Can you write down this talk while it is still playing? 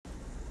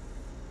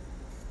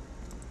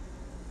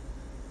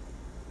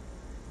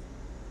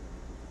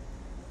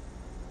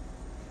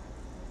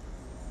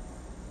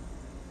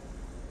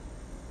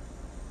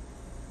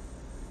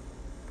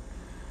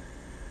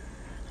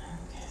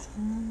I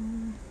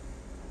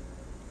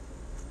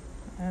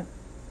gotta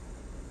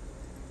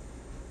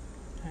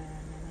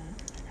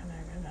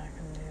go back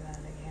and do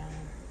that again.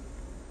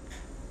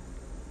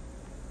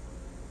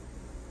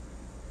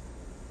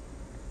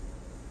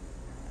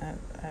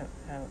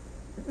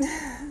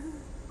 Okay.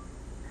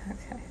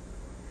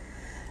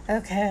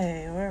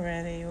 Okay, we're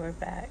ready. We're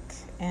back.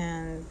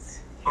 And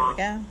here we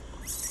go.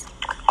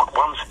 At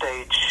one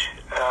stage,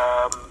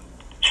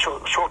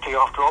 shortly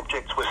after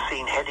objects were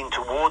seen heading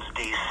towards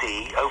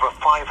DC, over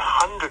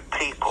 500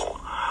 people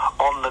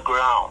on the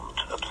ground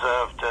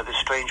observed this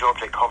strange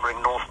object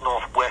hovering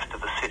northwest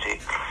of the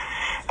city,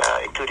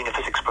 including a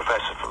physics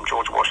professor from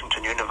George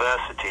Washington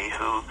University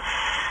who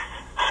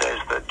says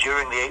that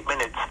during the 8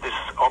 minutes this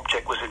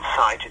object was in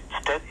sight,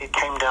 it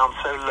came down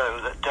so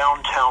low that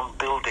downtown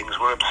buildings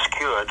were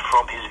obscured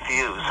from his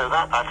view. So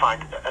that I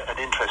find an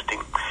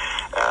interesting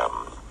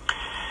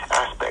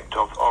aspect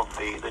of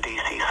the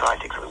DC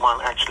sightings, that one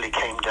actually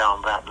came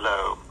down that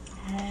low.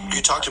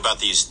 You talked about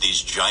these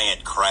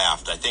giant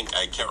craft. I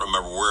can't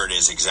remember where it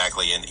is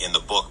exactly in the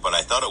book, but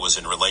I thought it was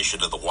in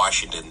relation to the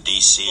Washington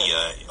D.C.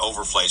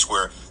 Overflights,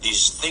 where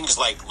these things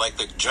like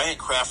the giant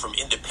craft from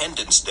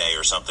Independence Day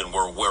or something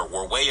were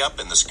way up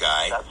in the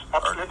sky. That's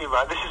absolutely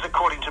right. This is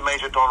according to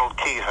Major Donald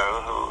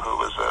Kehoe, who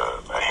was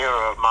a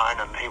hero of mine,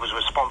 and he was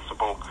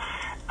responsible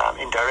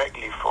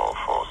indirectly for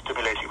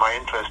stimulating my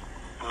interest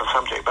in the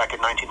subject back in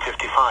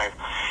 1955.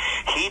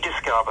 He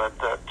discovered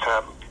that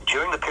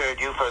during the period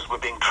UFOs were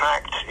being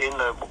tracked in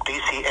the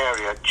DC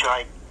area,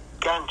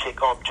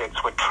 gigantic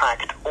objects were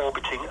tracked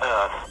orbiting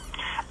Earth.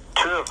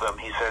 2 of them,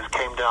 he says,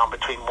 came down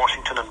between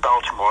Washington and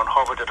Baltimore and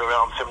hovered at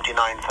around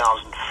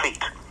 79,000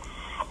 feet.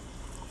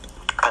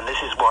 And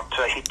this is what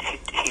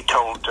he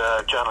told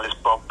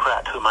journalist Bob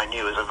Pratt, whom I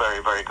knew as a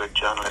very, very good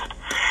journalist.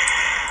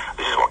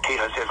 This is what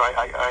Kehoe says.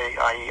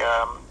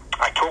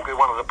 I talked with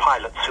one of the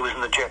pilots who was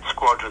in the jet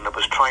squadron that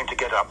was trying to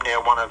get up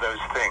near one of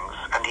those things,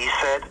 and he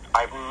said,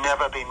 I've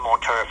never been more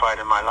terrified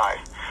in my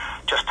life.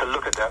 Just to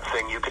look at that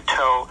thing, you could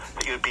tell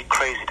that you'd be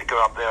crazy to go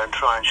up there and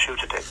try and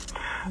shoot at it.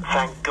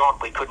 Thank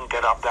God we couldn't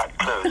get up that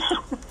close.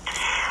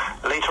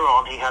 Later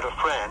on, he had a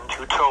friend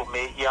who told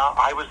me, yeah,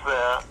 I was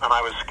there and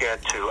I was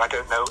scared too. I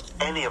don't know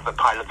any of the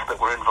pilots that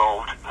were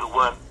involved who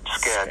weren't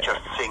scared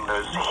just seeing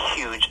those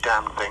huge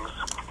damn things.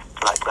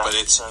 Like that. But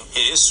it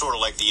is sort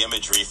of like the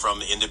imagery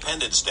from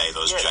Independence Day,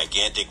 those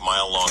gigantic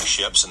mile-long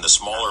ships, and the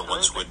smaller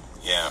ones would,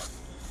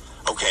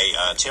 Okay,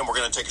 Tim, we're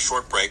going to take a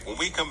short break. When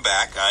we come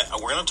back,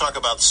 we're going to talk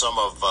about some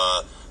of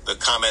the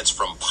comments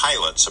from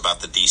pilots about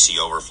the DC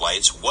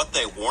overflights, what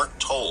they weren't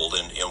told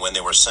and when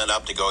they were sent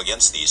up to go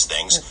against these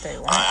things.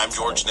 I'm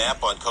George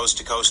Knapp on Coast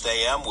to Coast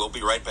AM. We'll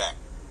be right back.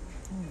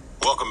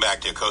 Welcome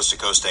back to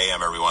Coast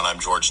AM, everyone. I'm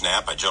George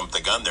Knapp. I jumped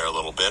the gun there a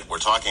little bit. We're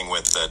talking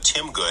with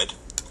Tim Good,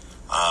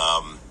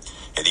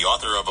 the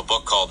author of a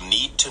book called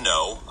Need to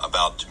Know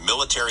about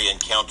military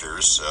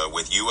encounters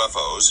with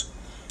UFOs.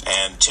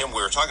 And Tim,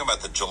 we were talking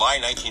about the July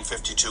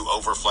 1952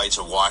 overflights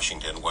of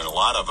Washington, when a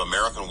lot of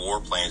American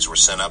warplanes were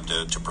sent up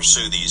to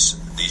pursue these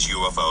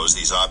UFOs,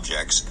 these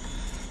objects.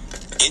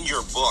 In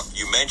your book,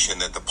 you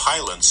mentioned that the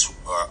pilots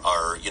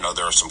are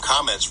there are some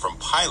comments from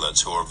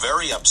pilots who are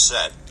very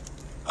upset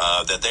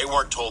that they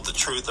weren't told the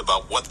truth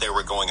about what they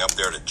were going up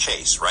there to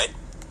chase, right?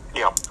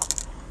 Yeah.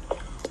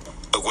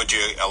 Would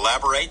you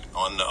elaborate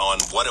on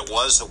what it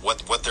was,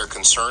 what their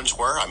concerns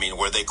were? I mean,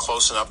 were they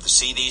close enough to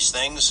see these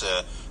things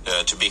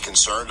to be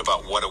concerned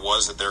about what it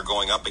was that they're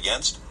going up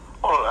against?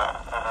 Well,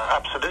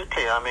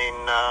 absolutely. I mean,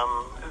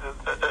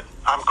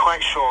 I'm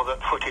quite sure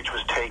that footage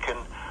was taken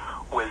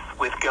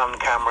with gun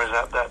cameras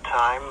at that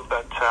time,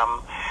 but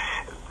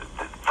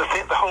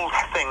the whole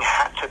thing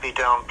had to be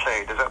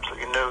downplayed. There's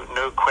absolutely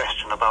no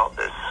question about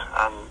this,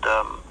 and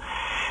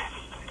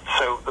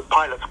so the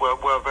pilots were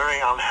very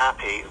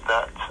unhappy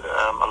that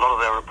a lot of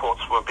their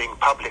reports were being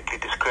publicly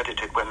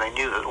discredited when they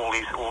knew that all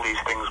these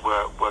things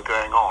were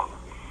going on.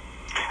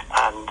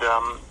 And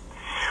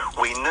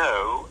we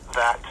know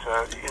that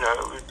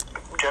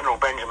General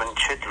Benjamin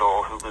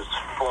Chidlaw, who was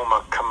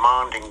former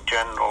commanding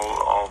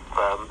general of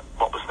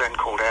what was then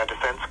called Air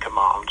Defense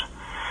Command,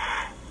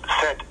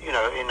 said in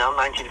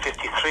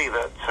 1953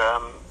 that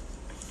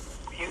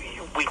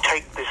we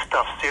take this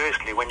stuff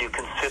seriously when you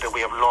consider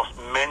we have lost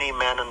many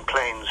men and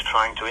planes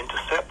trying to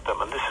intercept them,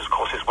 and this, of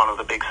course, is one of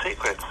the big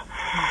secrets.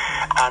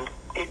 And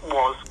it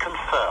was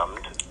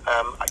confirmed.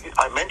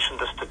 I mentioned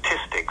the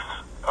statistics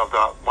of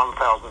the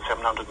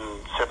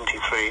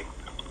 1,773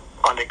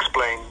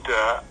 unexplained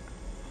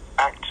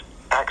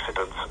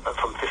accidents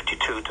from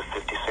 52 to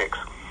 56.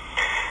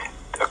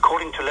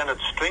 According to Leonard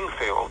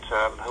Stringfield,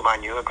 whom I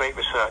knew, a great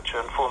researcher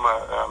and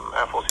former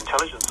Air Force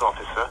intelligence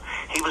officer,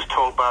 he was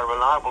told by a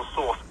reliable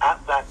source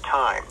at that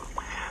time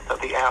that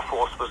the Air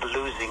Force was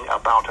losing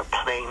about a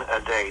plane a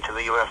day to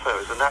the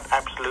UFOs, and that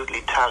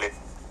absolutely tallied.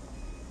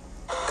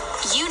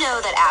 You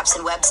know that apps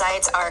and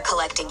websites are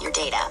collecting your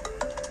data.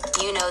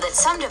 You know that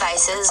some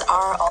devices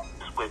are...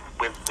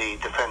 With the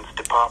Defense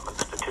Department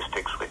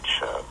statistics,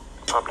 which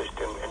published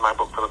in my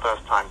book for the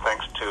first time,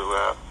 thanks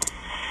to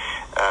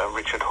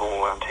Richard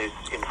Hall and his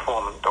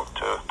informant,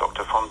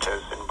 Dr.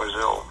 Fontes in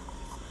Brazil.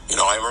 You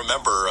know, I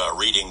remember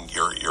reading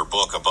your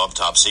book, Above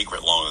Top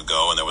Secret, long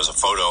ago, and there was a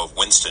photo of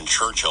Winston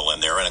Churchill in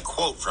there, and a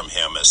quote from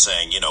him as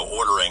saying,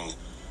 ordering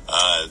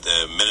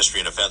the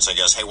Ministry of Defense, I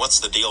guess, hey, what's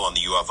the deal on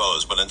the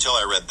UFOs? But until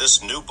I read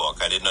this new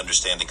book, I didn't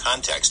understand the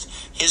context.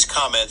 His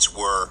comments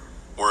were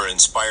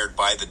inspired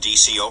by the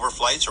DC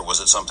overflights, or was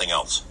it something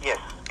else? Yes,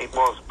 it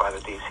was by the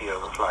DC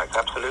overflights,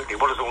 absolutely.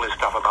 What does all this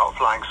stuff about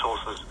flying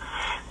saucers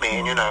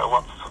mean?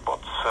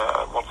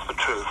 What's the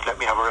truth? Let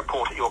me have a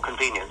report at your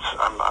convenience.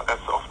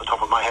 That's off the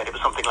top of my head. It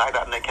was something like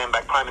that, and they came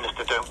back, Prime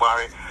Minister, don't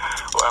worry.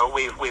 Well,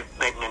 we've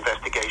made an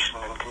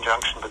investigation in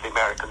conjunction with the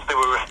Americans. They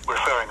were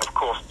referring, of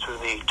course, to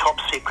the top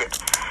secret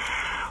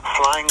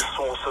Flying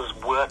Saucers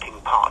Working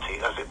Party,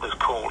 as it was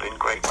called in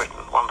Great Britain.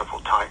 Wonderful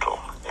title,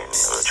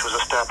 which was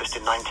established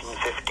in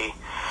 1950.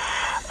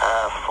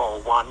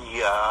 For 1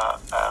 year,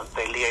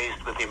 they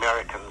liaised with the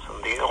Americans,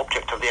 and the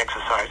object of the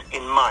exercise,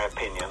 in my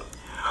opinion,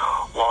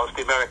 was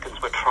the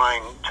Americans were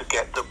trying to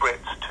get the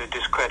Brits to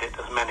discredit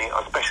as many,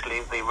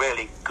 especially the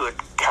really good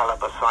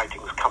caliber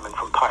sightings coming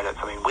from pilots.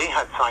 I mean, we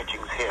had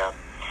sightings here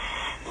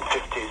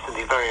in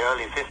the very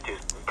early 50s,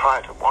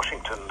 prior to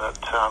Washington, that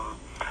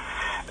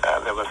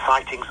there were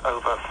sightings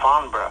over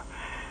Farnborough.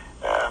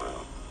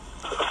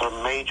 Sort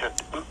of major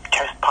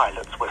test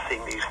pilots were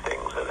seeing these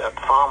things at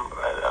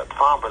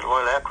Farnborough,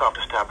 Royal Aircraft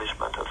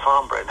Establishment at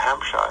Farnborough in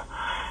Hampshire,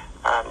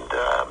 and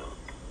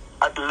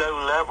at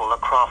low level, a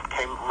craft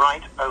came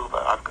right over,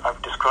 I've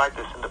described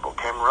this in the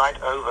book, came right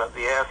over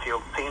the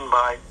airfield, seen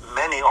by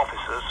many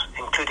officers,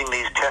 including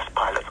these test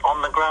pilots,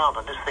 on the ground.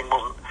 And this thing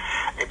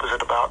it was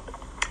at about,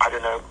 I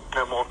don't know,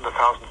 no more than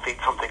 1,000 feet,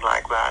 something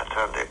like that.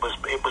 And it was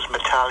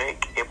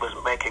metallic, it was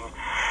making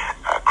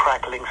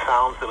crackling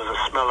sounds, there was a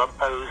smell of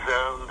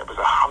ozone, there was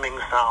a humming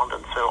sound,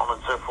 and so on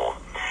and so forth.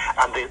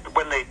 And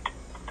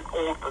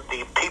all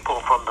the people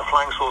from the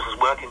Flying Saucers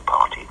Working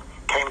Party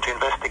came to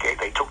investigate.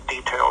 They took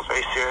details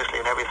very seriously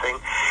and everything,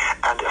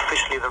 and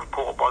officially the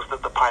report was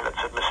that the pilots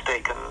had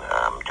mistaken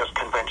just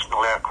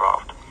conventional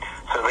aircraft.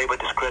 So they were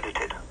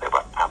discredited. They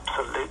were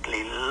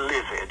absolutely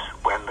livid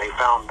when they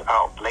found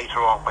out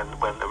later on,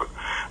 when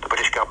the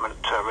British government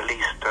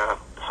released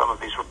some of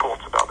these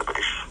reports about the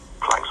British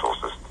flying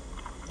saucers.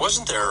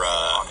 Wasn't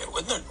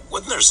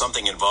there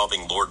something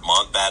involving Lord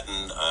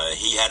Mountbatten?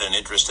 He had an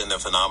interest in the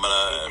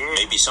phenomena.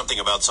 Maybe something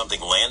about something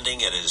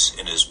landing at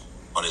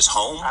on his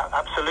home?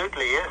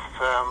 Absolutely, yes.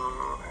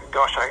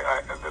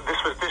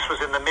 This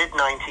was in the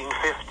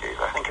mid-1950s.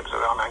 I think it was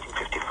around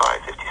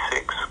 1955,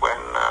 56,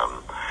 when,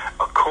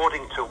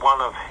 according to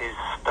one of his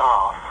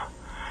staff,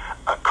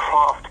 a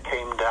craft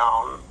came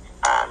down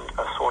and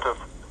a sort of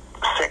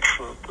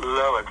section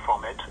lowered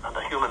from it, and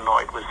a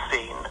humanoid was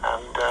seen.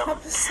 And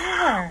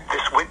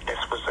this witness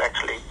was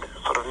actually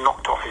sort of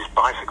knocked off his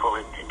bicycle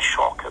in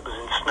shock. It was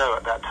in snow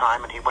at that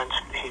time, and he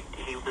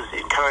was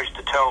encouraged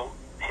to tell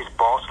his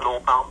boss,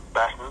 Lord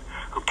Mountbatten,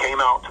 who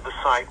came out to the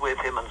site with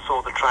him and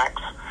saw the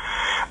tracks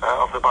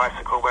of the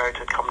bicycle where it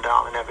had come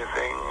down and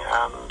everything,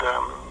 and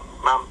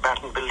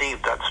Mountbatten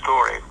believed that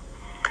story.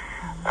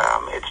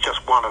 It's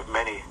just one of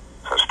many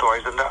such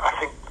stories, and I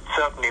think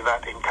certainly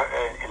that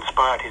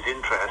inspired his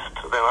interest,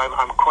 though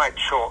I'm quite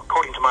sure,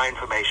 according to my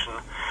information,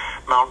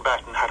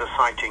 Mountbatten had a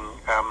sighting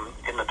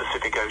in the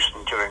Pacific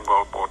Ocean during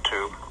World War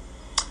II.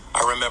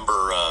 I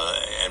remember,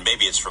 and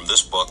maybe it's from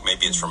this book,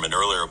 maybe it's from an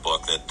earlier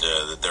book,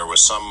 that there was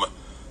some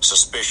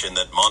suspicion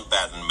that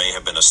Mountbatten may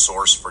have been a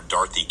source for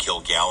Dorothy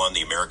Kilgallen,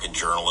 the American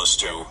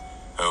journalist who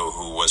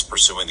was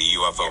pursuing the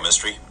UFO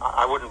mystery.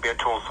 I wouldn't be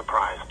at all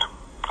surprised.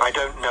 I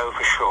don't know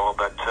for sure,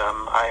 but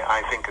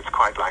I think it's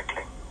quite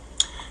likely.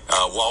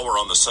 While we're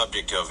on the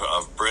subject of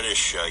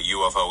British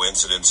UFO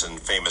incidents and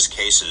famous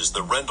cases,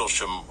 the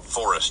Rendlesham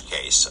Forest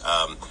case.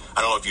 I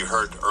don't know if you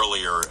heard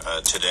earlier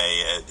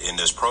today in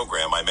this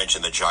program, I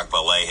mentioned that Jacques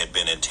Vallée had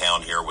been in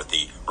town here with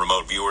the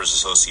Remote Viewers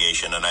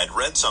Association, and I'd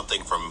read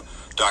something from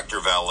Dr.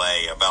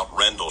 Vallée about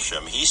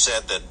Rendlesham. He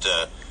said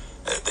that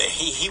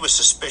he was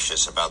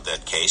suspicious about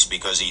that case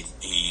because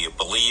he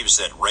believes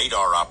that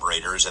radar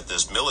operators at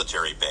this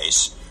military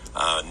base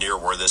near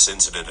where this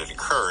incident had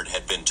occurred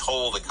had been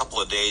told a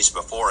couple of days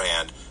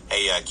beforehand,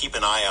 hey, keep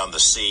an eye on the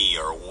sea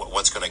or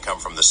what's going to come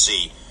from the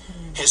sea.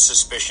 His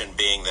suspicion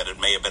being that it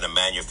may have been a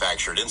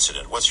manufactured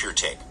incident. What's your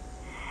take?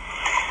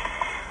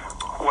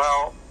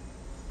 Well,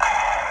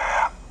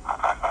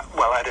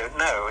 I don't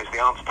know is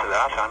the answer to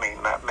that. I mean,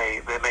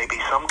 there may be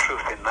some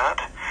truth in that.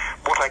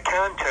 What I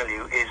can tell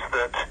you is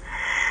that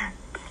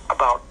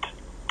about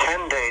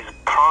 10 days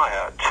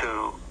prior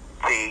to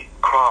the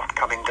craft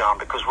coming down,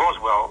 because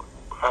Roswell,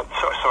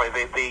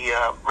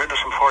 the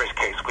Rendlesham Forest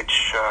case,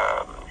 which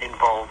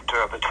involved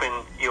the twin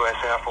U.S.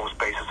 Air Force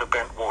bases of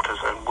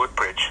Bentwaters and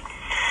Woodbridge,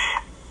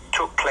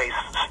 took place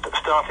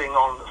starting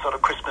on sort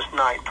of Christmas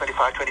night,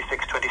 25,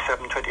 26,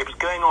 27, 20. It was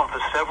going on for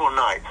several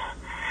nights.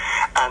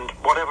 And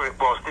whatever it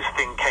was, this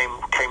thing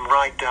came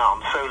right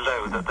down so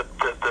low that the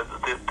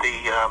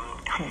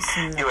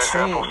U.S.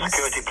 Air Force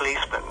security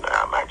policemen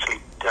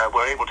actually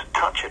were able to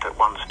touch it at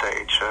one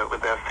stage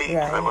with their feet.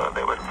 Right.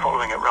 They were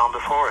following it around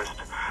the forest.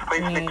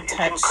 mean, when you it's an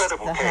touch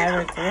incredible the case.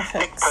 And Nick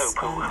hieroglyphics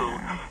Pope, who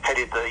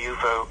headed the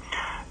UFO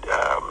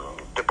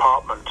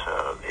department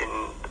in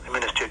the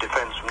Ministry of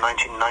Defense from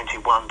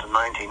 1991 to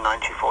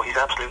 1994, he's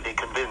absolutely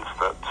convinced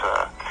that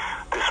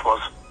this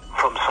was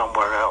from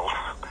somewhere else.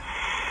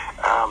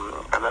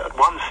 And at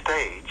one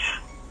stage,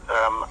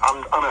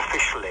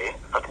 unofficially,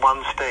 at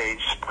one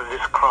stage,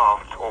 this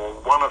craft, or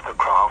one of the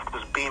craft,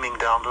 was beaming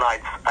down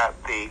lights at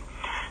the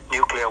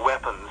nuclear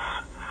weapons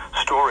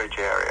storage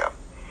area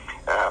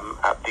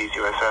at these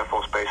US Air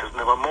Force bases. And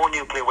there were more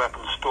nuclear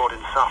weapons stored in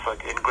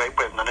Suffolk, in Great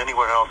Britain, than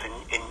anywhere else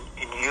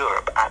in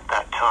Europe at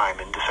that time,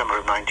 in December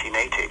of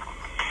 1980.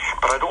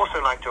 But I'd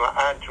also like to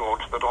add,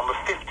 George, that on the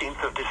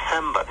 15th of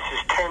December, this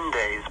is 10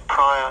 days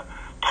prior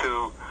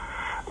to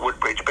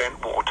Woodbridge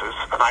Bentwaters,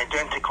 an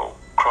identical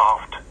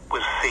craft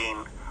was seen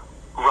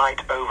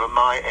right over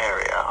my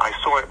area. I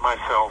saw it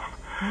myself,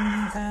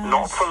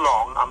 not for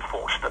long,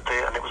 unfortunately,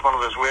 and it was one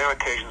of those rare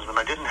occasions when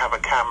I didn't have a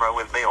camera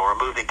with me, or a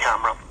movie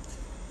camera.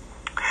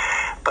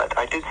 But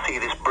I did see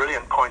this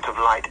brilliant point of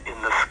light in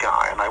the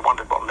sky, and I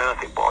wondered what on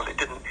earth it was. It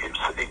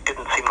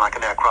didn't seem like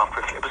an aircraft.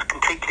 It was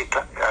completely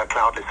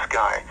cloudless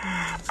sky.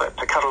 But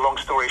to cut a long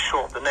story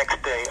short, the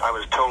next day I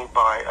was told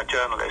by a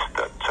journalist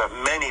that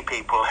many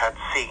people had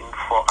seen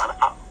for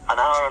an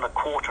hour and a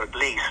quarter at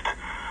least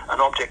an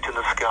object in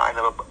the sky, and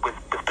they were with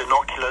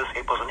binoculars.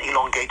 It was an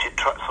elongated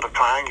sort of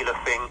triangular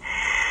thing.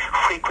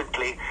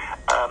 Frequently,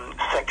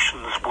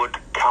 sections would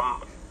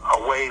come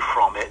away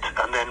from it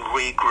and then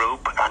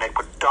regroup, and it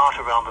would dart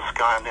around the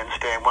sky and then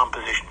stay in one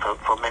position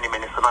for many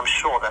minutes. And I'm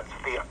sure that's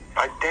the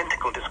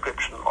identical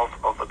description of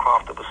the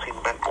craft that was seen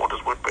in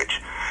Bentwaters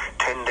Woodbridge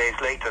 10 days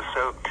later.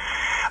 So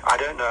I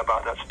don't know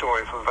about that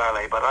story from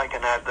Valet, but I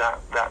can add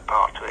that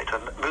part to it.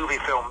 And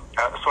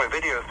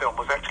video film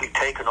was actually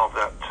taken of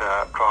that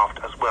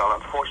craft as well.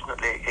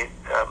 Unfortunately,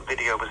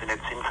 video was in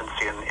its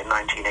infancy in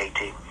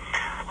 1980.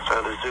 So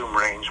the zoom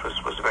range was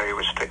very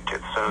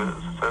restricted. So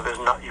there's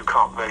you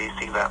can't really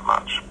see that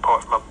much,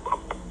 apart from a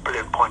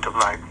brilliant point of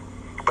light.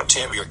 But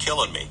Tim, you're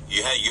killing me.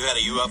 You had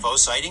a UFO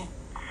sighting?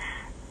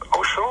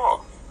 Oh,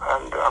 sure.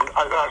 And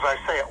as I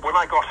say, when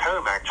I got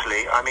home,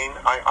 actually, I mean,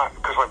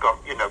 because I've got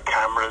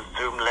cameras,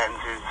 zoom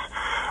lenses,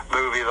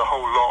 movie, the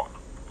whole lot,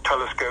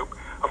 telescope.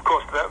 Of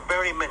course, that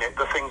very minute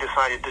the thing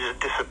decided to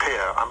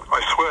disappear.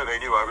 I swear they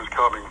knew I was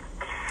coming.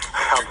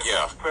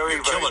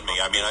 You're killing me.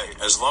 I mean,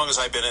 as long as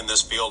I've been in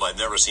this field, I've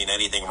never seen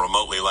anything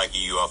remotely like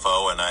a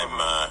UFO, and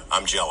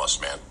I'm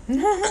jealous, man.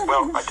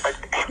 Well,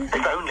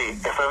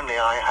 if only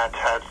I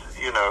had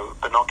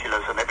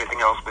binoculars and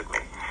everything else with me,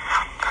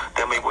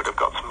 then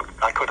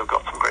I could have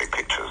got some great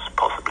pictures,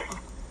 possibly.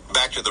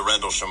 Back to the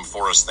Rendlesham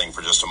Forest thing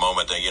for just a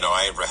moment.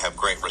 I have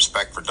great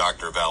respect for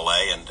Dr.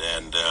 Valet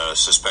and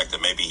suspect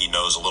that maybe he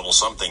knows a little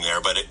something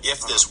there. But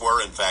if this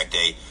were, in fact,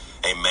 a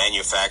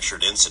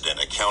manufactured incident,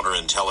 a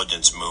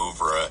counterintelligence move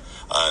or a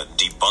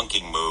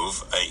debunking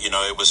move,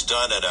 it was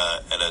done at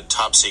a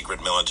top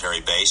secret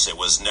military base. It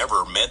was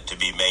never meant to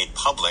be made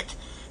public,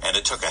 and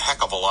it took a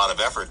heck of a lot of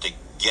effort to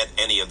get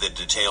any of the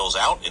details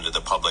out into the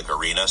public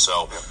arena.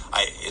 So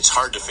it's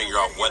hard to figure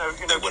out what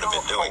they would have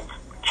been doing.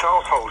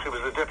 Charles Holt, who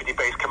was the deputy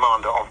base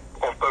commander of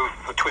both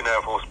the Twin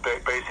Air Force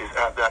bases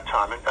at that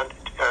time, and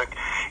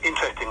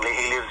interestingly,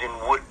 he lives in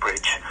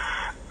Woodbridge,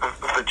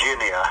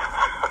 Virginia,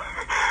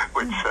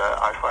 which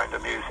I find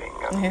amusing.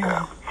 And,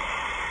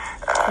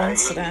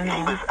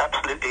 he was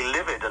absolutely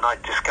livid, and I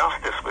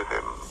discussed this with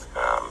him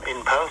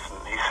in person.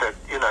 He said,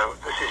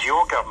 this is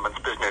your government's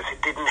business.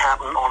 It didn't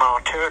happen on our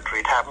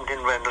territory. It happened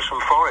in Rendlesham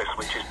Forest,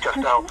 which is just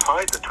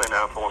outside the Twin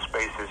Air Force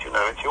bases.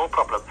 It's your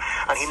problem.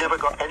 And he never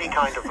got any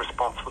kind of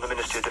response from the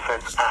Ministry of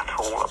Defense at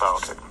all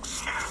about it.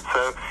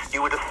 So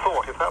you would have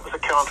thought, if that was a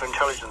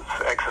counterintelligence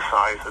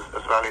exercise,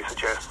 as Valley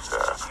suggests,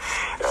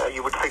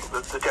 you would think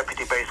that the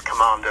deputy base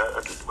commander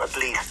at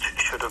least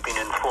should have been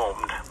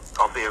informed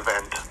of the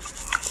event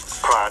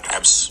prior to.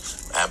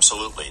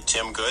 Absolutely.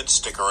 Tim Good,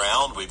 stick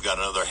around. We've got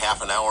another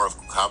half an hour of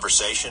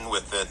conversation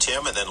with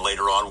Tim, and then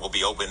later on we'll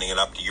be opening it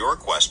up to your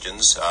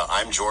questions.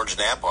 I'm George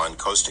Knapp on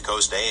Coast to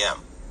Coast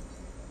AM.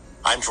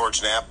 I'm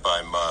George Knapp.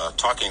 I'm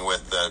talking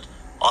with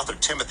author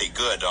Timothy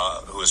Good,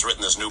 who has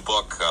written this new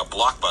book,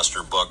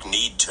 blockbuster book,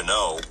 Need to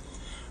Know.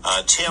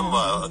 Tim,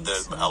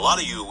 a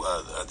lot of you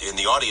in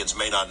the audience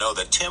may not know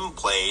that Tim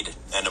played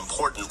an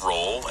important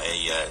role,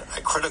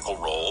 a critical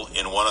role,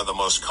 in one of the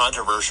most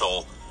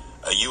controversial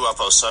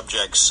UFO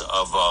subjects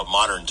of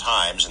modern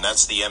times, and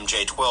that's the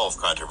MJ-12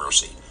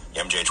 controversy, the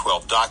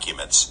MJ-12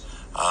 documents.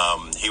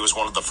 He was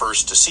one of the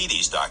first to see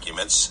these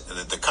documents.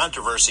 The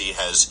controversy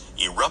has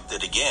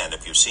erupted again,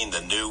 if you've seen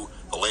the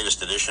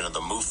latest edition of the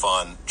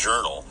MUFON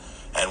Journal.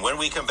 And when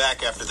we come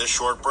back after this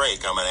short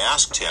break, I'm going to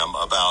ask Tim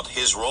about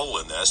his role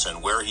in this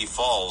and where he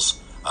falls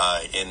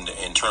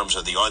in terms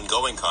of the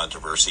ongoing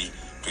controversy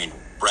between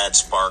Brad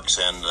Sparks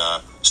and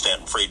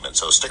Stanton Friedman.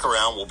 So stick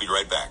around. We'll be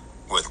right back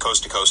with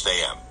Coast to Coast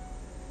AM.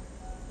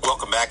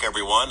 Welcome back,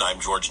 everyone. I'm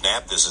George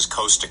Knapp. This is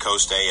Coast to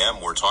Coast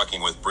AM. We're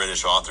talking with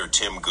British author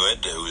Tim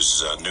Good,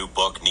 whose new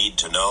book, Need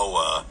to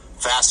Know,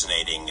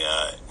 fascinating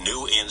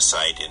new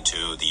insight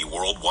into the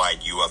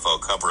worldwide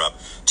UFO cover-up.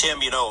 Tim,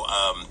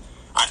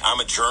 I'm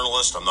a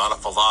journalist. I'm not a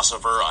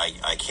philosopher.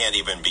 I can't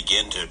even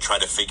begin to try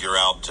to figure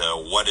out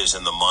what is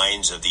in the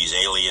minds of these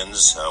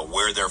aliens,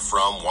 where they're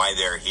from, why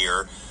they're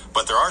here.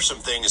 But there are some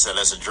things that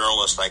as a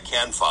journalist I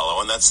can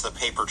follow, and that's the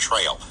paper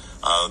trail.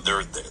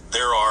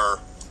 There are,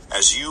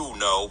 as you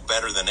know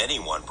better than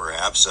anyone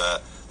perhaps,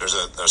 there's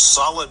a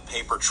solid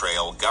paper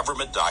trail,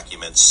 government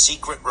documents,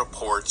 secret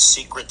reports,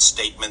 secret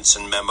statements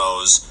and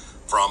memos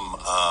from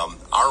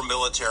our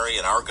military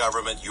and our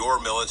government, your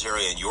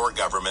military and your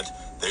government.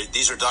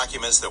 These are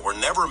documents that were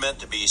never meant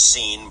to be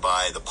seen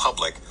by the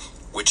public,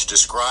 which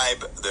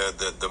describe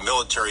the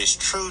military's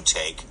true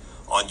take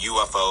on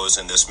UFOs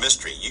and this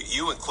mystery.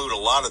 You include a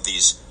lot of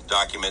these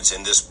documents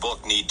in this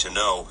book, Need to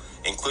Know,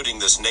 including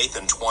this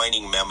Nathan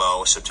Twining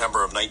memo,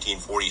 September of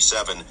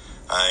 1947,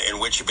 in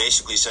which he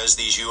basically says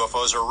these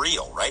UFOs are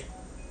real, right?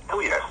 Oh,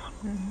 yes.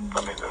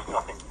 I mean, there's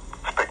nothing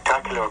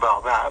spectacular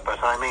about that, but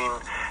I mean,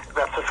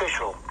 that's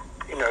official.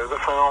 The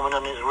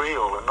phenomenon is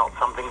real and not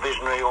something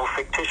visionary or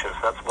fictitious.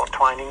 That's what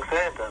Twining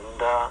said, and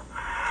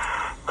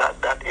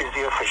that is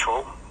the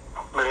official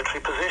military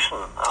position.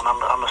 And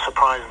I'm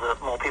surprised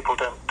that more people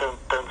don't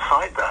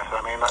cite that.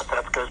 I mean,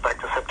 that goes back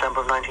to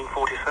September of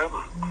 1947.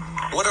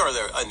 What are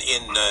there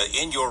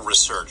in your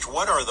research?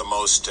 What are the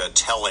most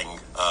telling,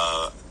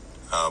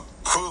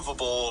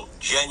 provable,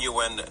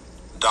 genuine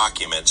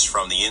documents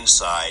from the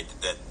inside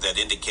that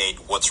indicate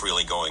what's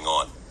really going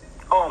on?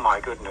 Oh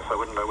my goodness, I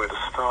wouldn't know where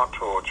to start,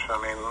 George.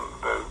 I mean,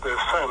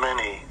 there's so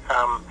many.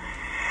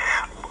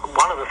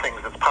 One of the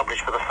things that's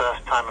published for the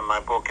first time in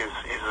my book is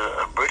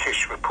a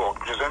British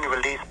report, which was only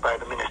released by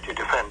the Ministry of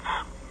Defence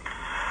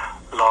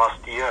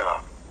last year.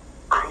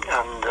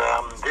 And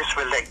this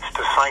relates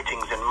to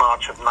sightings in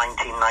March of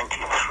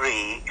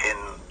 1993 in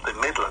the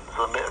Midlands,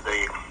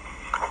 the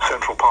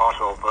central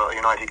part of the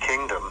United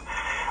Kingdom.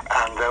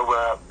 And there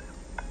were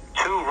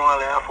two Royal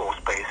Air Force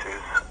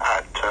bases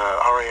at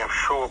RAF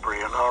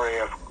Shawbury and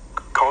RAF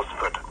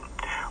Cosford,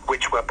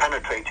 which were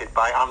penetrated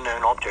by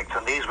unknown objects,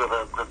 and these were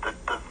the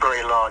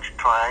very large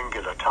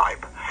triangular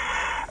type.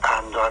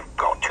 And I've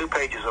got 2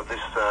 pages of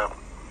this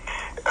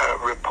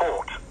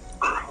report,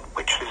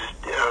 which is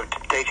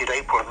dated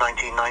April of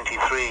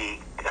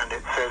 1993, and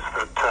it says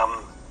that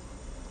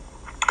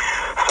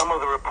some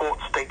of the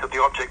reports state that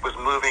the object was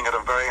moving at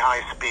a very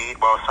high speed,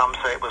 while some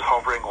say it was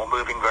hovering or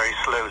moving very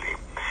slowly.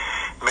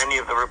 Many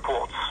of the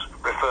reports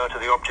refer to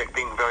the object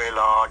being very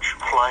large,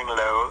 flying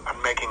low, and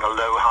making a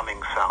low humming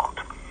sound.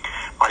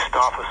 My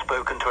staff have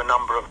spoken to a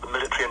number of the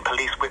military and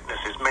police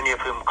witnesses, many of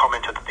whom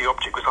commented that the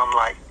object was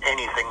unlike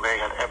anything they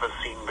had ever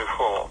seen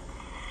before.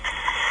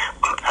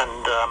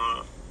 And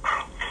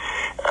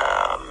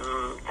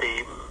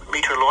the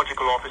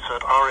meteorological officer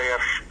at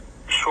RAF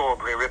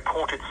Shawbury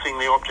reported seeing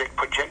the object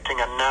projecting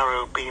a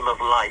narrow beam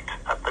of light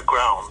at the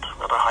ground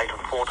at a height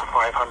of 400 to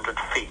 500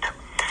 feet,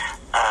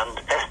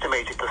 and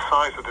estimated the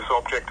size of this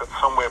object at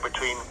somewhere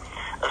between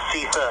a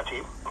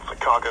C-30, a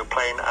cargo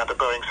plane, and a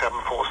Boeing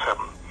 747,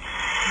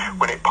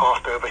 when it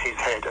passed over his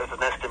head at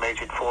an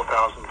estimated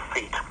 4,000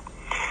 feet.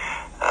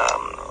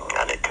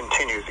 And it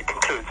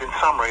concludes, in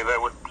summary, there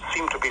would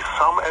seem to be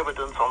some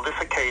evidence on this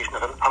occasion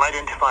that an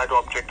unidentified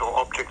object or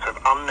objects of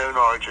unknown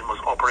origin was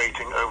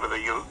operating over the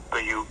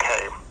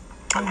UK.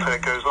 And so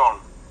it goes on.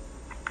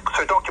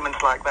 So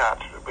documents like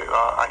that,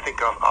 I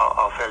think,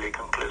 are fairly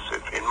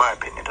conclusive, in my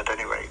opinion, at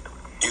any rate.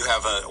 You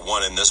have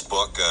one in this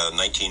book,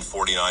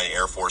 1949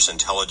 Air Force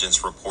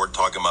Intelligence Report,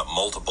 talking about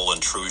multiple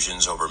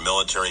intrusions over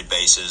military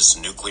bases,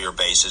 nuclear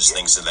bases,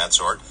 things of that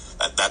sort.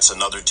 That's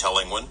another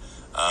telling one.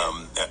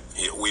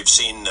 We've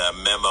seen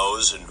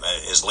memos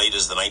as late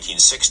as the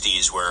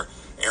 1960s where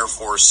Air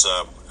Force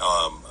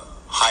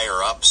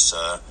higher-ups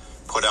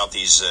put out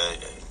these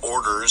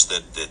orders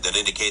that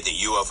indicate that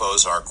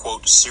UFOs are,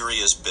 quote,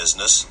 serious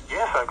business.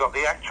 Yes,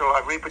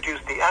 I've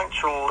reproduced the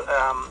actual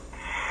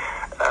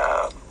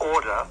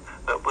order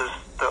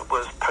that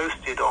was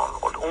posted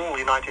on all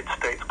United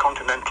States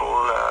continental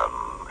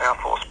Air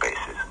Force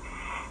bases,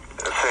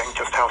 saying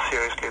just how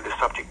seriously this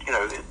subject,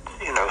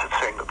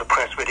 saying that the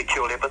press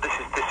ridicule it, but this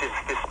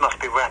must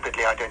be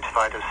rapidly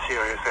identified as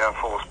serious Air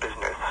Force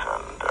business,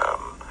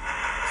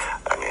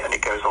 and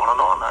it goes on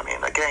and on. I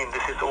mean, again,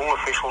 this is all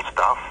official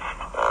stuff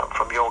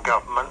from your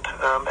government,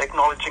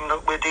 acknowledging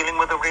that we're dealing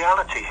with a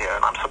reality here,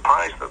 and I'm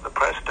surprised that the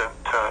press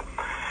don't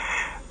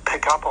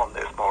pick up on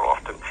this more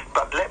often.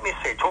 But let me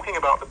say, talking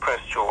about the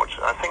press, George,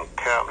 I think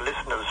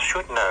listeners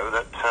should know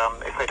that,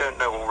 if they don't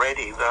know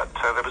already, that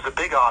there was a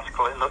big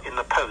article in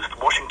the Post,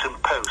 Washington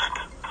Post,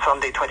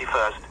 Sunday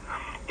 21st,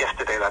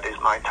 yesterday, that is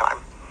my time.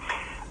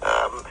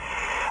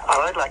 And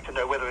I'd like to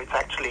know whether it's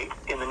actually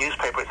in the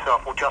newspaper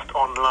itself or just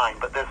online.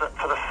 But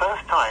for the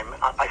first time,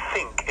 I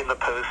think, in the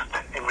Post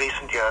in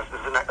recent years,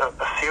 there's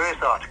a serious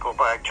article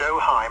by Joe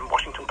Heim,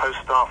 Washington Post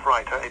staff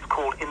writer. It's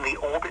called "In the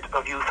Orbit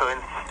of UFO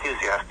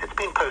Enthusiasts." It's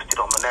been posted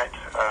on the net.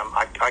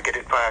 I get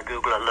it via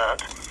Google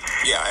Alert.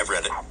 Yeah, I've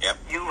read it. Yep.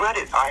 You read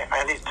it,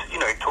 and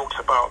it talks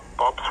about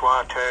Bob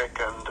Swiatek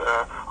and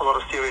a lot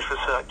of serious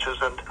researchers,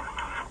 and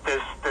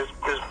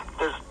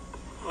there's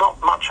not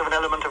much of an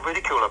element of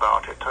ridicule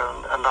about it,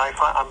 and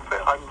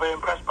I'm very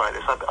impressed by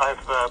this. I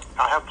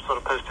have sort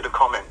of posted a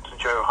comment to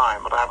Joe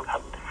Heim, but I haven't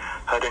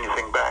heard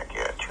anything back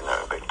yet.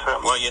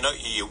 But well,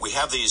 we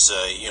have these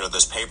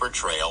this paper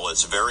trail.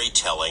 It's very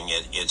telling.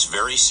 It's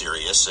very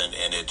serious,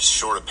 and it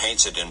sort of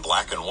paints it in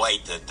black and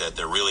white that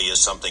there really is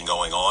something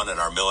going on, and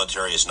our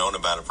military has known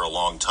about it for a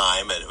long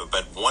time.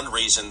 But one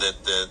reason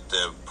that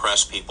the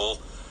press people,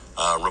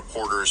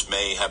 reporters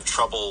may have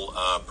trouble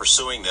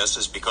pursuing this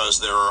is because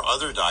there are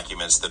other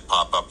documents that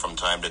pop up from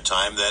time to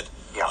time that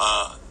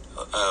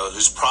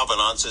whose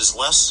provenance is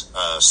less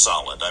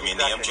solid. I mean,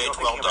 exactly. The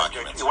MJ-12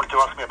 documents. You wanted to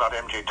ask me about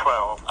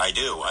MJ-12. I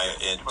do.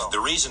 The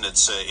reason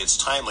it's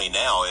timely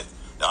now, I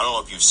don't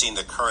know if you've seen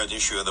the current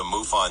issue of the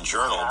MUFON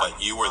Journal,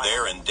 but you were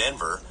there in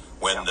Denver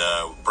when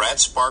Brad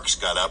Sparks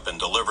got up and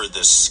delivered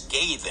this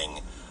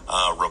scathing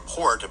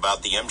report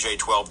about the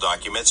MJ-12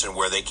 documents and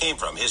where they came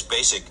from. His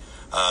basic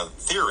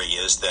theory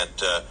is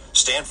that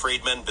Stan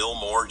Friedman, Bill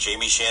Moore,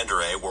 Jamie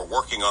Chandray were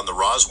working on the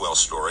Roswell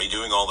story,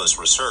 doing all this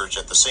research.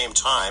 At the same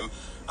time,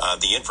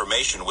 the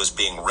information was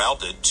being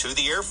routed to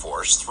the Air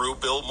Force through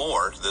Bill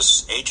Moore,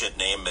 this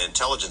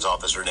intelligence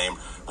officer named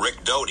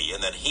Rick Doty,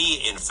 and that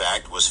he, in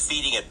fact, was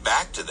feeding it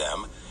back to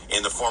them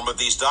in the form of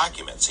these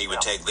documents. He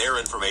would take their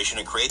information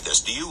and create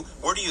this.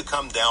 Where do you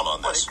come down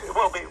on this?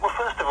 Well,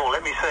 first of all,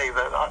 let me say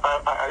that,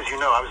 as you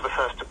know, I was the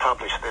first to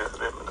publish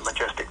the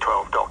Majestic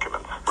 12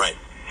 documents. Right.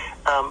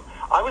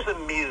 I was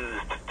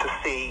amused to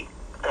see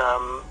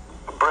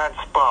Brad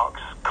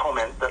Sparks'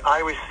 comment that I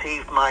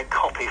received my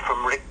copy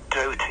from Rick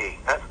Doty.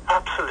 That's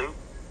absolute.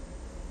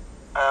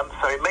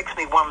 So it makes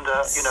me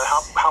wonder,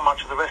 how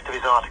much of the rest of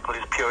his article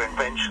is pure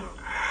invention.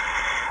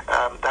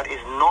 That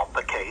is not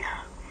the case.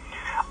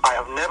 I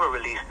have never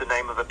released the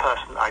name of the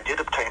person I did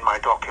obtain my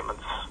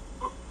documents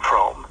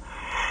from,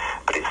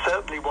 but it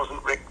certainly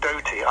wasn't Rick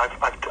Doty.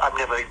 I've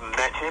never even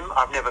met him.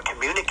 I've never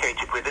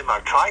communicated with him.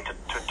 I've tried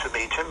to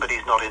meet him, but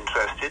he's not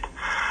interested.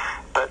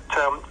 But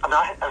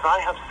as I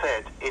have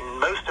said in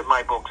most of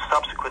my books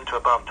subsequent to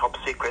Above Top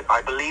Secret,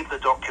 I believe the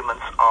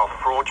documents are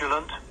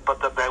fraudulent,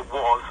 but that there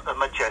was a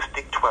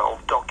Majestic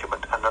 12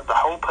 document, and that the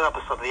whole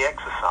purpose of the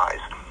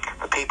exercise,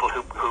 the people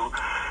who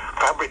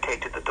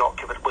fabricated the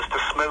document, was to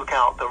smoke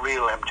out the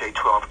real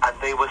MJ-12, and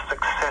they were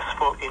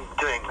successful in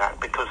doing that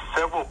because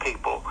several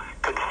people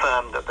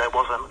confirmed that there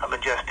was a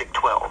Majestic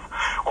 12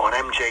 or an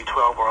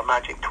MJ-12 or a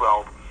Magic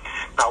 12.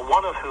 Now,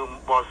 one of whom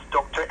was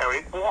Dr.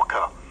 Eric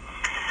Walker,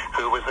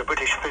 who was a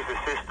British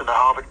physicist and a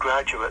Harvard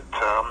graduate,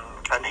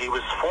 and he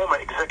was former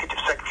executive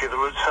secretary of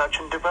the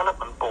Research and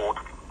Development Board,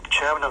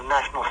 chairman of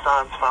National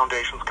Science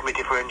Foundation's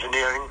Committee for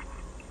Engineering,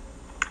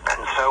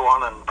 and so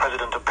on, and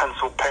president of Penn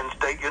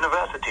State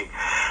University.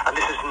 And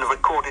this is in a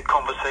recorded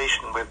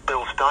conversation with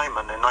Bill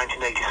Steinman in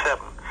 1987,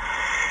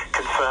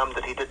 confirmed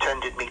that he'd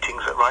attended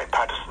meetings at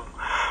Wright-Patterson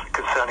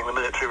concerning the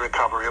military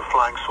recovery of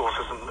flying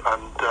saucers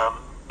and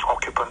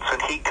occupants,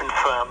 and he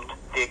confirmed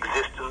the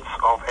existence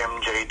of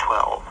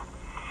MJ-12.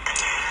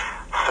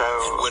 So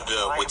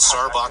would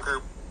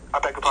Sarbacher? I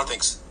beg your pardon?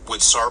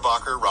 Would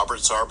Sarbacher, Robert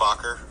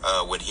Sarbacher,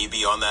 would he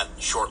be on that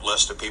short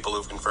list of people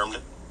who've confirmed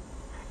it?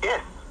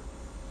 Yes.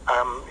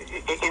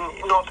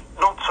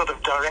 Not sort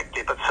of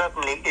directly, but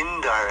certainly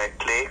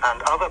indirectly,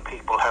 and other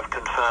people have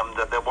confirmed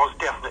that there was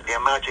definitely a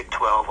Magic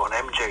 12 or an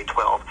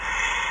MJ-12.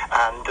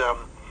 And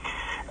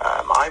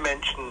I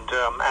mentioned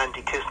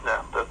Andy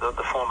Kisner,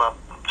 the former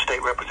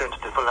state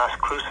representative for Las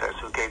Cruces,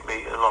 who gave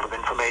me a lot of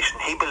information.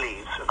 He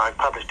believes, and I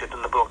published it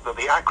in the book, that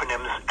the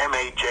acronyms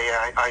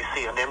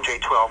MAJIC and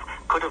MJ-12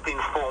 could have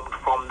been formed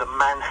from the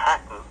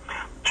Manhattan,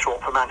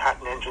 short for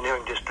Manhattan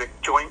Engineering District,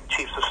 Joint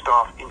Chiefs of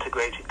Staff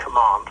Integrated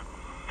Command,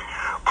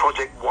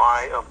 Project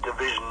Y of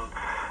Division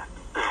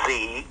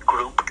Z,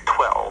 Group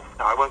 12.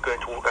 Now, I won't go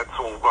into all, that's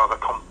all rather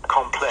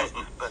complex,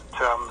 but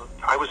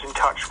I was in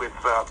touch with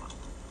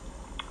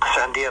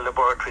Sandia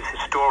Laboratories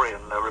historian,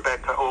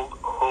 Rebecca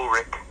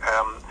Ulrich,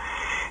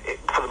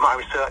 for my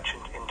research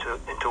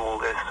into all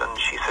this, and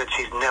she said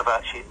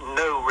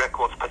no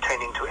records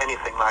pertaining to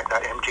anything like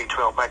that,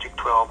 MJ-12, Magic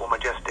 12, or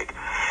Majestic.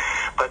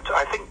 But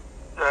I think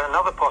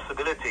another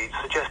possibility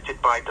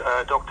suggested by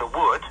Dr.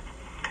 Wood,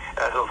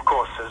 who of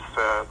course is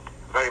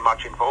very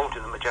much involved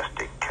in the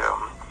Majestic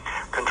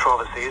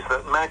controversy, is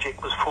that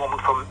Magic was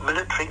formed from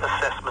military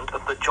assessment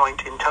of the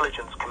Joint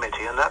Intelligence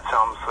Committee, and that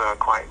sounds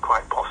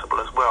quite possible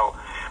as well.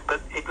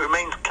 But it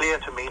remains clear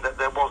to me that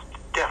there was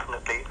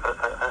definitely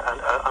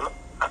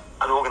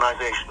an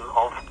organization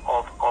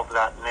of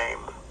that name.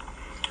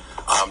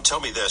 Tell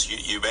me this: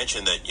 you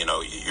mentioned that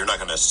you're not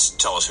going to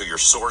tell us who your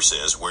source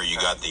is, where you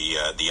got the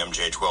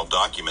MJ-12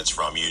 documents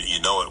from. You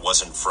know it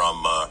wasn't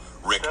from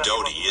Rick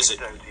Doty. Is it?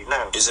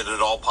 No. Is it at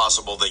all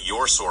possible that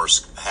your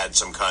source had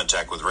some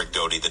contact with Rick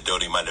Doty? That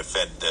Doty might have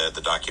fed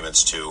the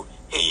documents to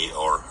he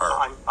or her?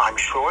 I'm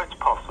sure it's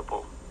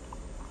possible.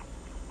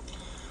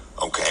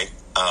 Okay.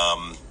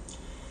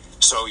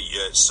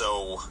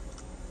 So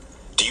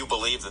do you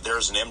believe that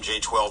there's an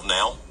MJ-12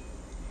 now,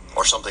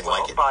 or something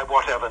like it? By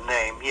whatever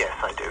name, yes,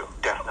 I do,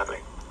 definitely.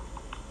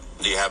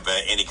 Do you have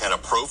any kind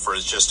of proof, or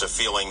is it just a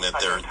feeling that I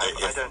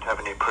don't have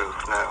any proof,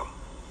 no.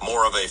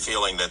 More of a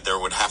feeling that there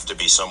would have to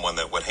be someone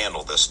that would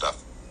handle this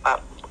stuff?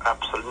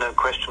 Absolutely, no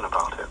question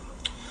about it.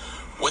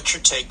 What's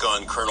your take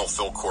on Colonel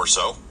Phil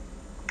Corso?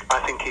 I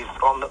think he's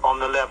on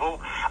the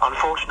level.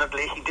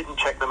 Unfortunately, he didn't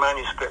check the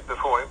manuscript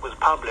before it was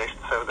published,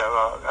 so there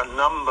are a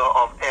number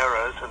of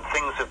errors and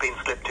things have been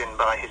slipped in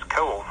by his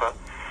co-author,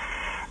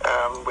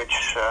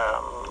 which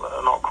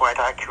are not quite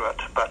accurate.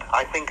 But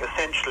I think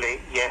essentially,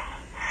 yes,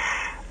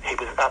 he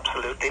was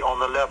absolutely on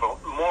the level.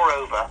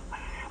 Moreover,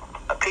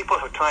 people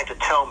have tried to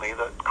tell me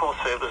that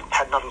Corso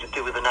had nothing to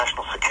do with the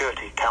National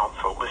Security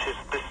Council. This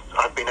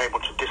I've been able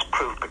to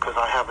disprove because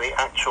I have the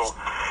actual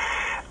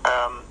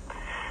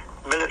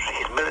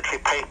his military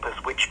papers,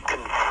 which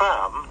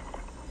confirm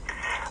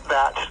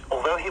that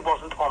although he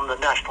wasn't on the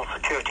National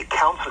Security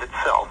Council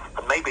itself,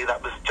 and maybe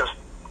that was just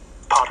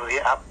part of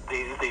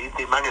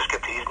the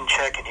manuscript he didn't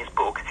check in his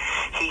book,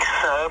 he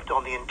served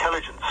on the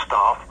intelligence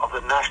staff of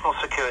the National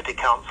Security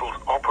Council's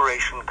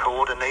Operation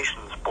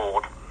Coordinations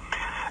Board,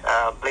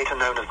 later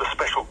known as the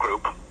Special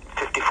Group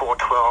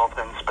 5412,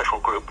 then Special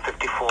Group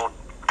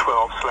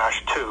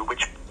 5412/2,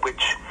 which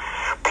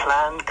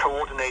planned,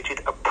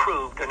 coordinated,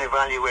 approved, and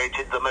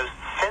evaluated the most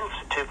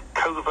sensitive,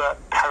 covert,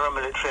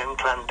 paramilitary, and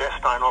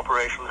clandestine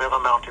operations ever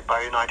mounted by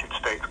the United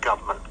States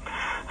government.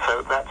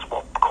 So that's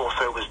what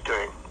Corso was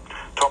doing.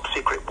 Top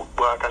secret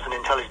work as an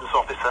intelligence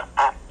officer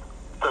at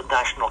the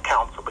National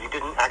Council, but he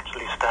didn't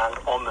actually stand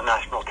on the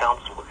National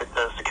Council,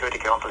 the Security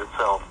Council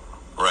itself.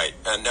 Right.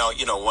 And now,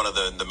 one of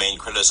the main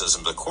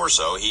criticisms of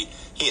Corso, he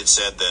had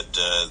said that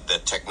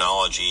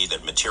technology,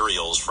 that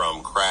materials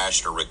from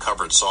crashed or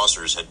recovered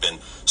saucers had been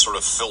sort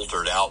of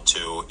filtered out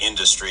to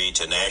industry,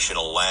 to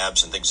national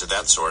labs and things of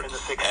that sort. In the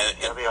 60s,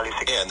 the early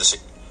 60s.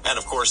 And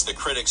of course, the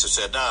critics have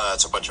said, "No,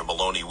 that's a bunch of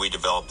baloney. We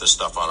developed this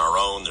stuff on our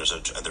own."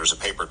 There's a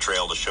paper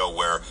trail to show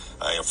where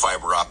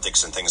fiber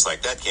optics and things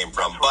like that came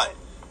from. That's right.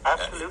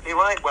 Absolutely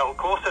right. Well,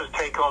 Corso's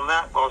take on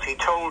that was he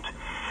told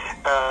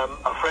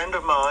a friend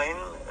of mine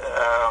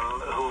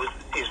who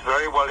is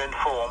very well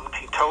informed.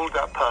 He told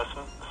that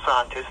person,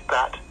 scientist,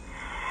 that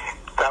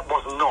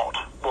was not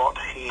what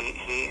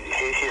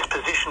his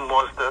position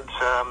was, that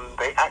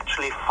they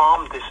actually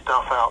farmed this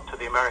stuff out to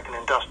the American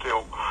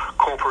industrial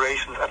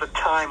corporations at a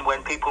time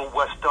when people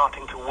were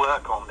starting to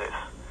work on this.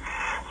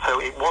 So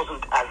it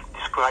wasn't as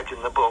described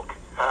in the book.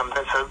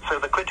 So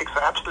the critics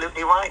are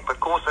absolutely right, but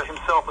Corso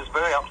himself was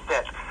very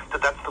upset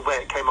that that's the way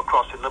it came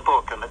across in the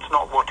book, and it's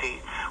not what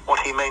he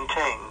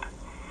maintained.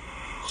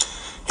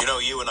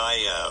 You and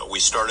I, we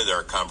started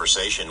our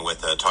conversation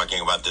with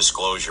talking about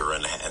disclosure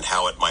and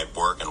how it might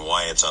work and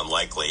why it's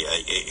unlikely.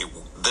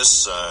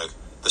 This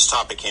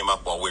topic came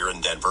up while we were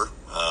in Denver.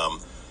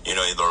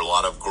 There are a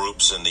lot of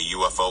groups in the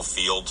UFO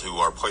field who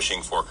are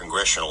pushing for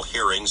congressional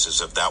hearings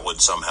as if that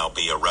would somehow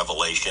be a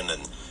revelation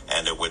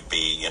and it would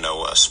be,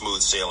 a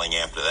smooth sailing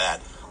after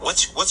that.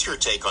 What's your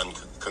take on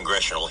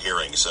congressional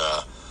hearings?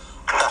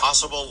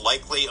 Possible,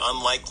 likely,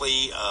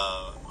 unlikely,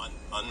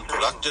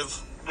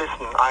 unproductive?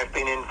 Listen, I've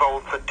been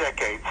involved for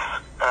decades,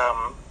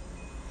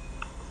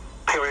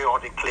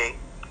 periodically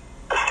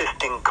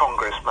assisting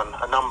congressmen,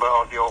 a number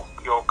of your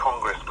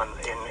congressmen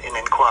in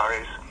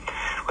inquiries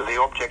with the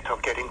object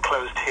of getting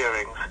closed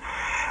hearings.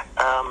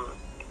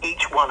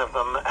 Each one of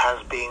them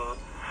has been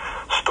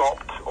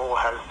stopped or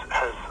has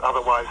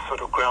otherwise sort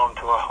of ground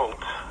to a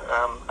halt,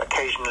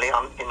 occasionally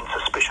in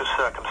suspicious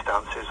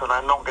circumstances. And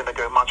I'm not going to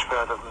go much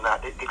further than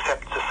that,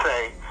 except to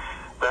say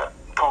that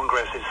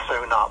Congress is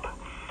sewn up.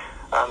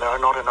 And there are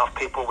not enough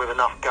people with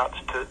enough guts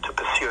to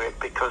pursue it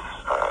because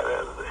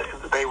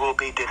they will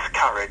be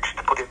discouraged,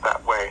 to put it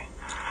that way.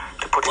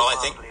 To put it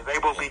mildly, they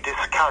will be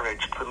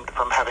discouraged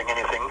from having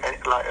anything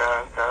like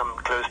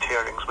closed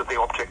hearings with the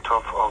object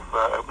of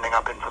opening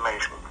up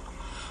information.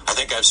 I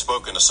think I've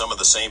spoken to some of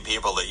the same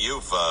people that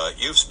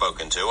you've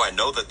spoken to. I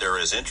know that there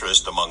is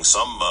interest among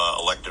some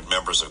elected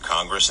members of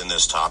Congress in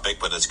this topic,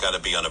 but it's got to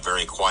be on a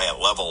very quiet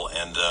level.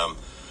 And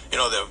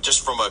just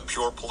from a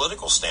pure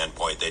political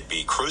standpoint, they'd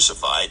be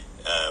crucified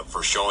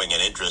for showing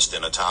an interest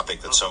in a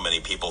topic that so many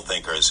people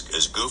think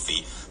is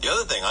goofy. The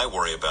other thing I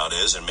worry about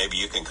is, and maybe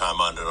you can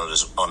comment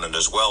on it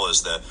as well,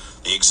 is the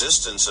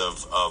existence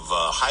of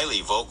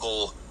highly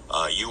vocal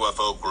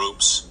UFO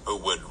groups who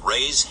would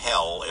raise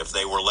hell if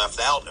they were left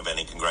out of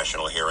any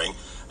congressional hearing.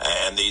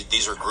 And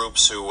these are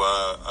groups who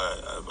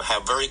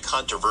have very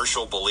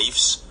controversial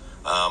beliefs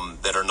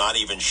that are not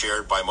even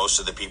shared by most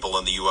of the people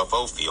in the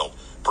UFO field,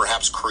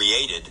 perhaps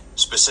created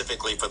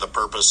specifically for the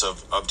purpose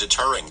of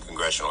deterring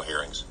congressional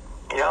hearings.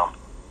 Yeah,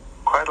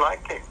 quite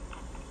likely.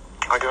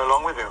 I go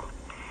along with you.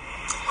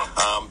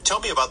 Tell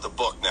me about the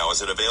book now.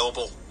 Is it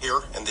available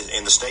here in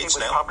the States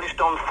now? It was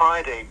published on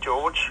Friday,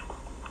 George.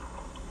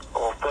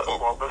 Or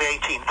the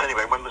 18th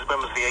anyway. When was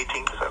the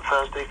 18th? Was that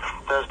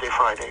Thursday,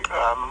 Friday?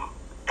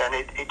 And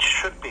it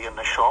should be in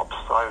the shops.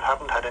 I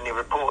haven't had any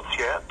reports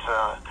yet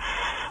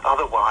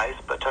otherwise,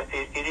 but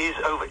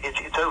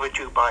it's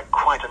overdue by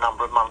quite a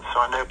number of months, so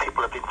I know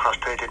people have been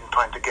frustrated in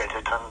trying to get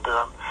it. And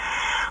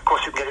of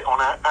course you can get it on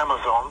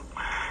Amazon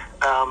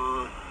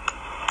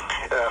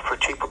for a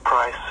cheaper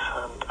price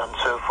and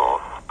so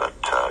forth. But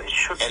it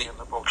should be in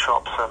the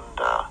bookshops, and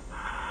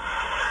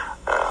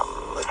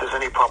if there's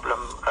any problem,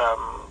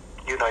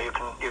 you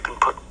can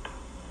put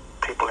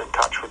people in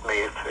touch with me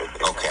if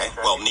okay.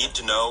 Well, Need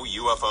to Know,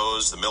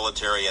 UFOs, the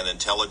Military and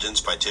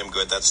Intelligence by Tim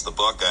Good. That's the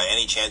book.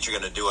 Any chance you're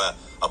going to do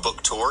a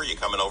book tour? You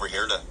coming over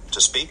here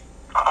to speak?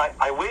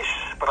 I wish,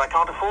 but I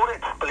can't afford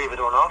it, believe it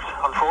or not.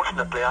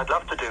 Unfortunately, I'd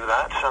love to do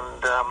that,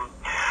 and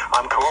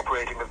I'm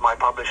cooperating with my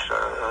publisher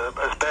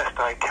as best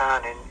I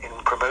can in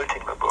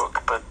promoting the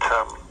book, but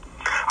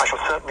I shall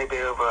certainly be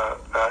over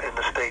in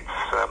the States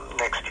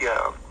next year.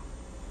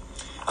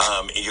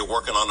 You're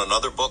working on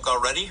another book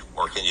already,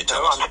 or can you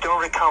tell us? I'm still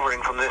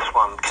recovering from this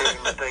one,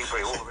 clearing the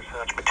debris, all the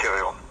research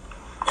material.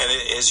 And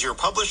is your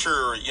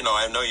publisher,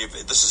 I know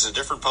this is a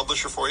different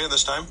publisher for you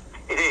this time?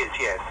 It is,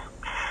 yes.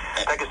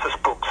 Pegasus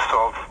Books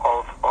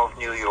of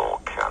New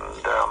York,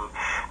 and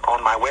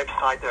on my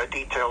website there are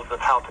details of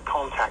how to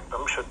contact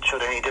them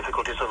should any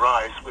difficulties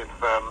arise with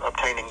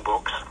obtaining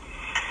books.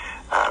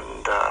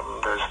 And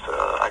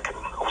I can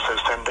also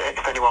send,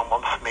 if anyone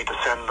wants me to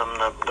send them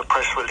the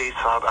press release,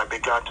 I'd be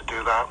glad to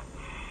do that.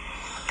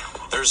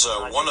 There's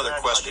one other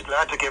question. I'd be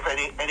glad to give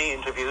any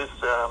interviews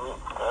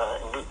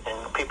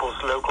in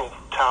people's local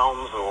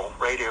towns or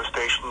radio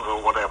stations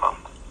or whatever.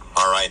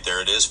 All right, there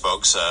it is,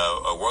 folks.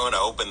 We're going to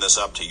open this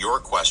up to your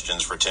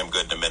questions for Tim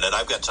Good in a minute.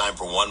 I've got time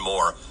for one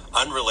more,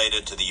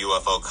 unrelated to the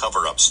UFO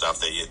cover-up stuff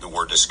that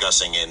we're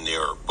discussing in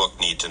your book,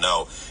 Need to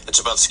Know.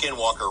 It's about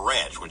Skinwalker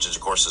Ranch, which is,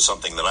 of course, is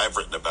something that I've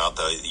written about,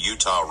 the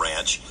Utah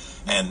ranch.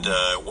 And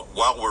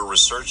while we're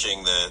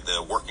researching,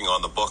 working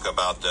on the book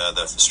about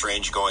the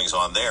strange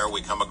goings-on there,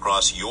 we come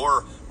across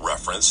your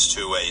reference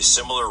to a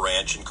similar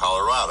ranch in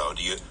Colorado.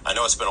 I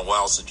know it's been a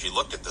while since you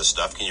looked at this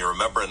stuff. Can you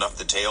remember enough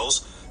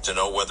details to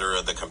know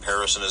whether the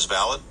comparison is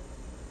valid?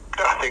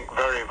 I think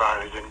very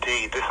valid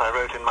indeed. This I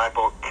wrote in my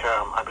book.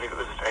 I believe it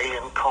was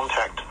Alien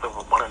Contact, the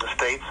one in the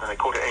States, and they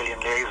called it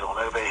Alien Liaison.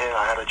 Over here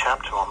I had a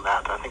chapter on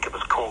that. I think it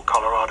was called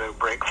Colorado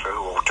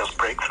Breakthrough, or just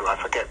Breakthrough, I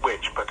forget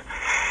which, but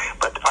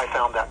I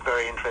found that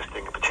very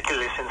interesting,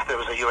 particularly since there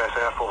was a U.S.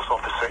 Air Force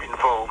officer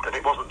involved, and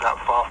it wasn't that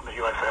far from the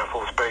U.S. Air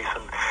Force Base,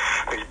 and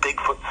these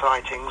Bigfoot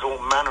sightings, all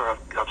manner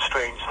of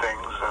strange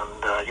things,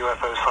 and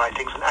UFO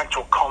sightings, and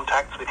actual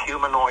contacts with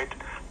humanoid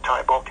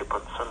type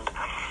occupants, and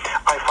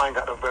I find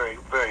that a very,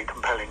 very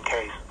compelling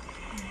case.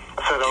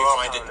 So there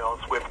are parallels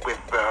with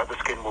the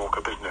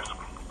Skinwalker business.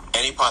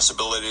 Any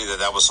possibility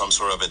that was some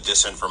sort of a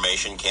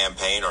disinformation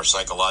campaign or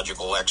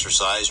psychological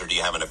exercise, or do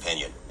you have an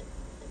opinion?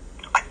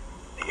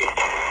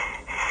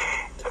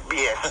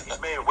 Yes,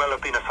 it may well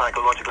have been a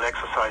psychological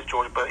exercise,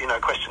 George, but, the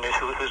question is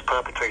who's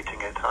perpetrating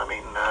it. I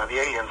mean,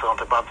 the aliens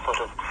aren't above sort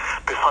of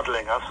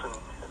befuddling us, and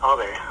are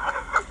they?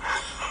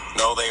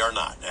 No, they are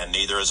not, and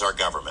neither is our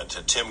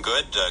government. Tim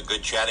Good,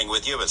 good chatting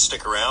with you, but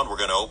stick around. We're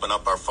going to open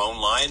up our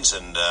phone lines,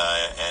 and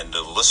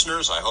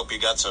listeners, I hope you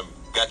got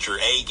your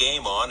A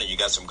game on, and you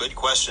got some good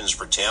questions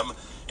for Tim.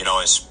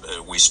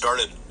 We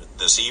started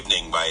this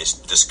evening by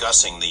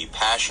discussing the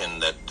passion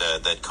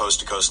that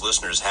Coast to Coast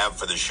listeners have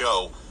for the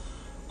show.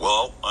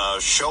 Well,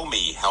 show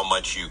me how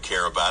much you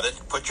care about it.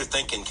 Put your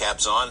thinking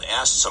caps on.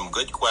 Ask some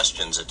good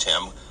questions of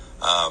Tim.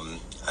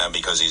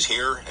 Because he's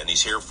here, and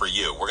he's here for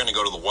you. We're going to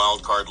go to the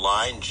wild card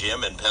line.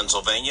 Jim in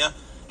Pennsylvania.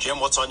 Jim,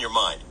 what's on your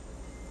mind?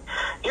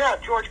 Yeah,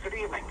 George, good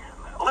evening.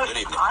 Listen,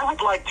 Good evening. I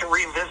would like to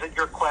revisit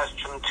your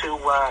question to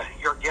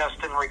your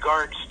guest in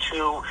regards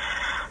to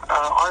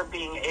our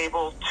being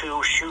able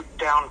to shoot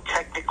down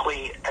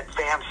technically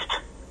advanced,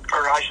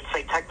 or I should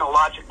say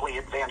technologically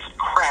advanced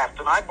craft.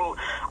 And I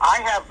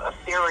have a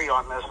theory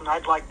on this, and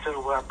I'd like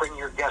to bring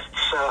your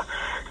guest's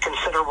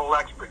considerable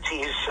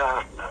expertise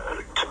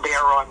to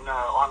bear on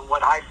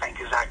what I think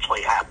is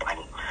actually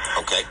happening.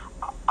 Okay.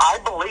 I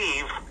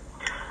believe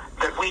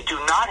that we do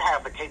not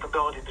have the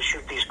capability to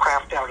shoot these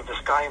craft out of the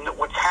sky, and that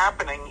what's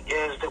happening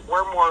is that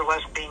we're more or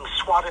less being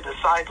swatted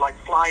aside like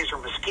flies or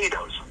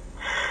mosquitoes.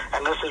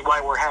 And this is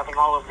why we're having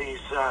all of these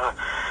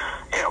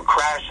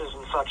crashes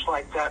and such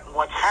like that. And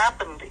what's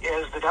happened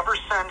is that ever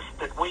since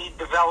that we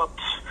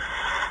developed,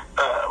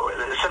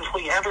 since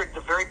we entered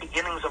the very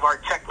beginnings of our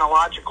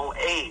technological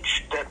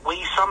age, that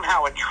we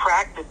somehow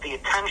attracted the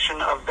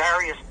attention of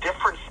various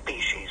different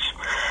species,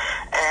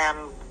 and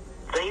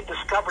they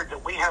discovered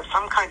that we have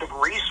some kind of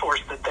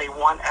resource that they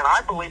want, and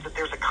I believe that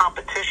there's a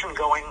competition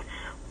going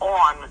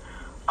on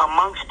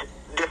amongst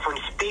different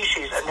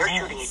species, and they're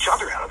shooting each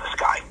other out of the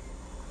sky.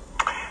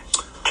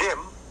 Jim?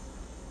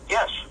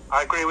 Yes.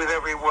 I agree with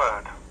every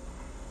word.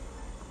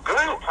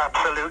 Good.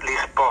 Absolutely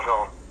spot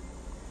on.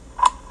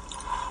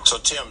 So,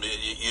 Tim,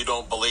 you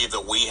don't believe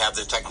that we have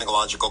the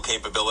technological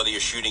capability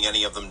of shooting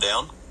any of them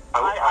down?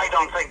 I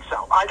don't think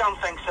so. I don't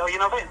think so.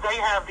 They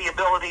have the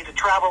ability to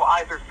travel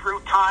either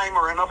through time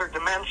or another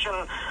dimension,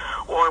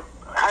 or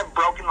have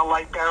broken the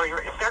light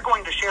barrier. If they're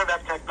going to share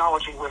that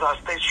technology with us,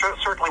 they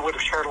certainly would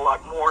have shared a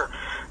lot more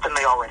than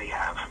they already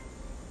have.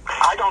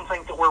 I don't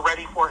think that we're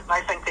ready for it, and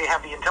I think they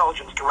have the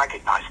intelligence to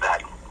recognize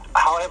that.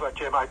 However,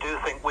 Jim, I do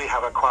think we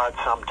have acquired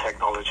some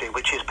technology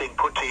which is being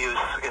put to use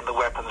in the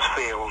weapons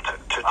field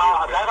to deal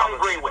with that I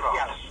agree with.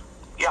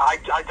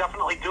 I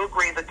definitely do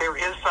agree that there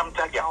is some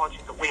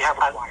technology that we have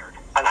acquired.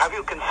 And have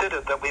you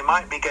considered that we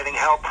might be getting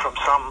help from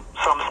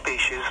some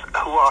species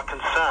who are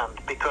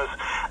concerned? Because,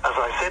 as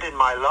I said in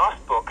my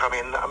last book, I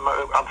mean,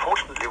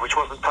 unfortunately, which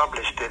wasn't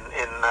published in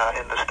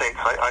the States,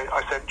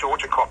 I sent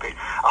George a copy,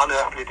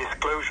 Unearthly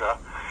Disclosure.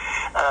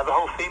 The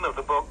whole theme of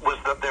the book was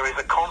that there is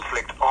a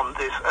conflict on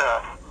this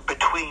earth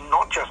between,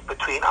 not just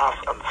between us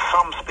and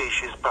some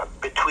species, but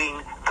between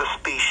the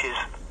species,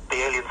 the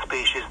alien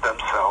species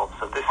themselves.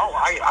 And this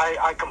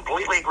I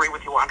completely agree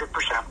with you 100%.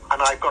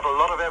 And I've got a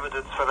lot of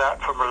evidence for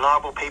that from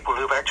reliable people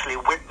who've actually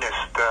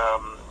witnessed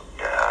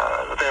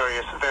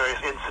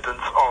various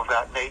incidents of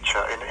that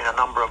nature in a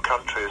number of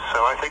countries.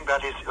 So I think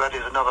that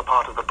is another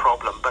part of the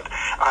problem. But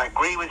I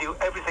agree with you.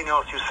 Everything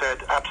else you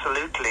said,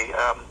 absolutely.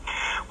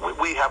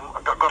 We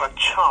haven't got a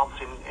chance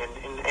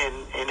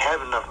in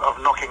heaven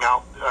of knocking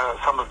out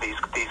some of these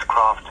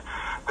craft.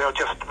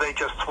 They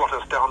just swat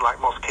us down like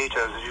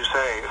mosquitoes, as you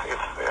say,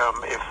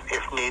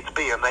 if needs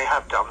be, and they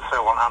have done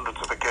so on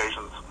hundreds of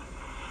occasions.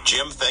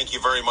 Jim, thank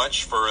you very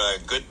much for a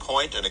good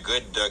point and a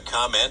good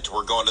comment.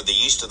 We're going to the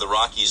east of the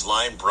Rockies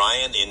line.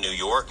 Brian in New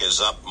York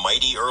is up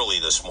mighty early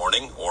this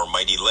morning, or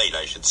mighty late,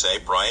 I should say.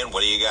 Brian,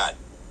 what do you got?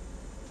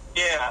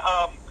 Yeah,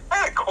 I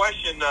had a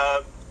question,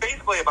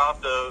 basically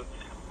about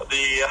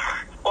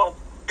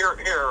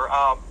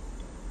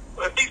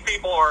if these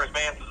people are as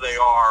advanced as they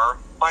are,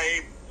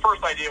 my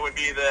first idea would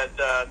be that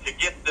to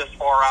get this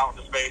far out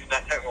into space and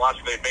that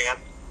technologically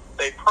advanced,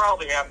 they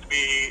probably have to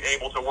be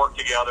able to work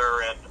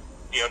together and,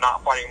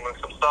 not fighting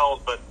amongst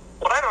themselves. But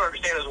what I don't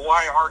understand is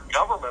why our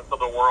governments of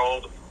the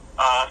world,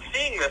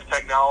 seeing this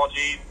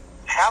technology,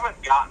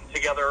 haven't gotten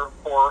together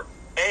for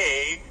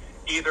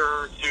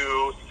either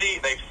to see,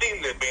 they've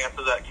seen the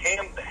advances that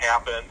can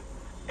happen,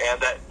 and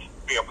that,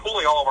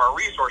 pooling all of our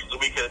resources,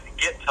 we could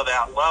get to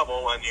that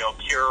level and,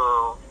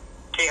 cure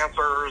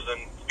cancers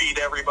and feed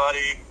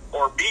everybody.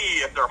 Or B,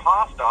 if they're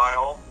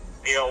hostile,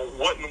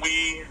 wouldn't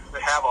we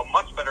have a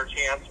much better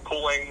chance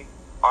pulling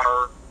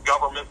our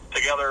governments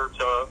together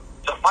to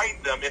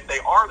fight them if they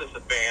are this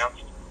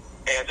advanced?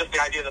 And just the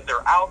idea that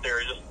they're out there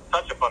is just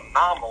such a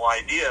phenomenal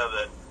idea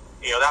that,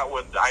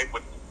 I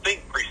would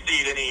think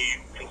precede any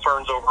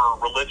concerns over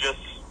religious,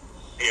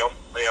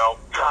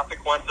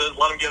 consequences.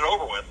 Let them get it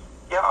over with.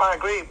 Yeah, I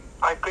agree.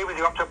 I agree with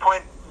you up to a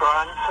point,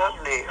 Brian.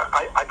 Certainly,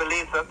 I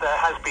believe that there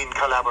has been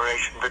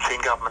collaboration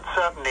between governments.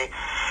 Certainly.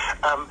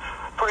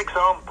 For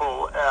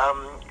example,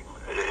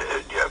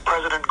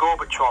 President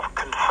Gorbachev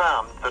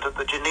confirmed that at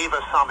the Geneva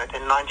summit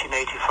in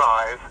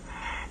 1985,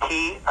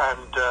 he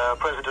and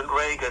President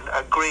Reagan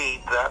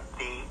agreed that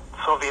the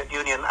Soviet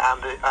Union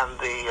and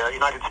the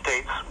United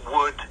States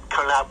would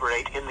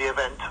collaborate in the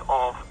event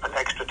of an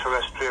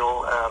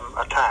extraterrestrial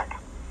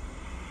attack.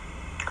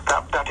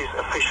 That is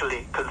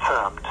officially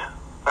confirmed,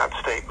 that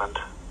statement.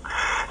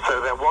 So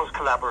there was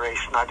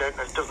collaboration. I don't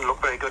know, it doesn't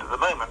look very good at the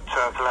moment,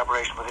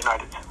 collaboration with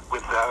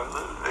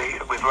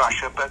with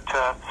Russia, but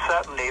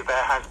certainly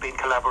there has been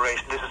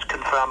collaboration. This is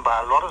confirmed by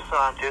a lot of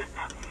scientists,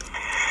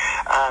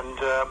 and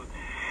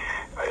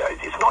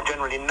it's not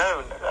generally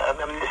known.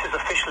 This is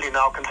officially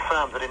now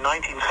confirmed that in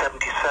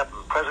 1977,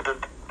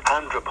 President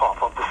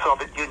Andropov of the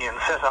Soviet Union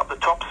set up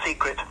the top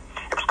secret,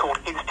 it was called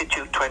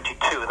Institute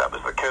 22, that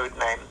was the code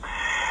name,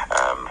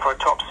 for a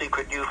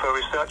top-secret UFO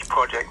research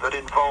project that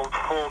involved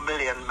 4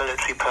 million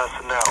military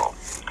personnel,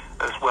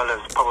 as well as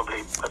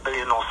probably 1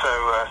 billion or so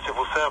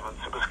civil servants.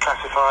 It was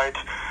classified,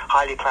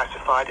 highly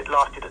classified. It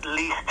lasted at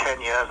least 10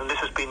 years, and this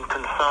has been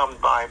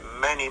confirmed by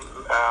many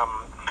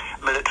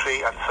military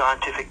and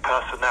scientific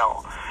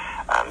personnel.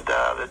 And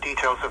the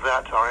details of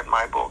that are in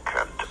my book.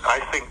 And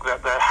I think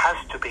that there has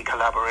to be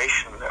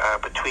collaboration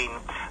between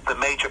the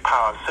major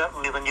powers,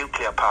 certainly the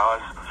nuclear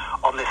powers,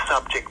 on this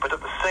subject. But at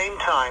the same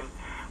time,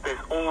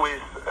 there's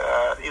always,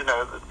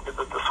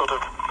 the sort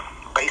of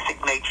basic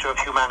nature of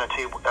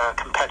humanity,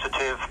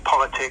 competitive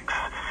politics,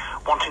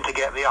 wanting to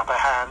get the upper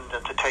hand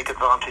and to take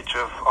advantage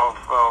of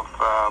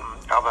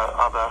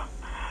other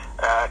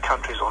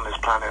countries on this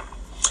planet.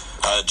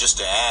 Just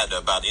to add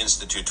about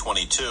Institute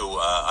 22,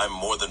 I'm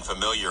more than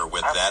familiar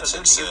with that.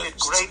 Since you did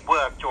great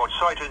work, George.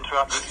 Sorry to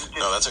interrupt you.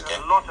 No, that's okay.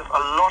 A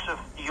lot of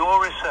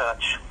your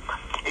research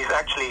is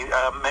actually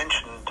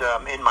mentioned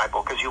in my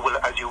book, as you will,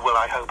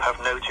 I hope, have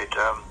noted.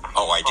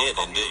 I did,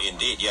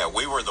 indeed. Yeah,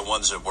 we were the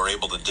ones that were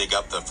able to dig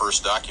up the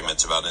first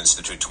documents about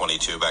Institute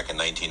 22 back in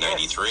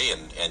 1993, yes.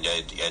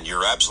 and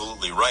you're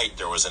absolutely right.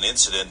 There was an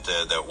incident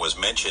that was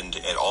mentioned,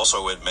 and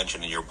also it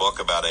mentioned in your book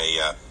about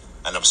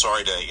and I'm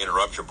sorry to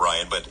interrupt you,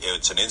 Brian, but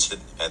it's an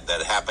incident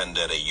that happened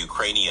at a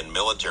Ukrainian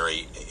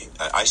military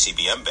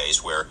ICBM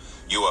base where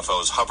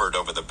UFOs hovered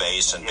over the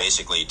base and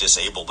basically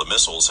disabled the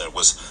missiles. And it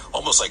was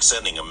almost like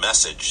sending a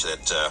message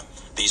that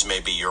these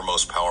may be your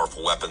most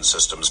powerful weapon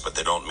systems, but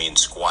they don't mean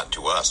squat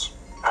to us.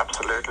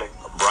 Absolutely.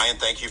 Brian,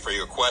 thank you for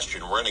your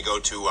question. We're going to go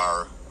to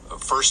our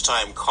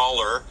first-time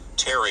caller,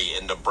 Terry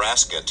in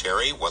Nebraska.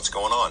 Terry, what's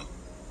going on?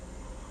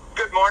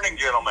 Good morning,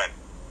 gentlemen.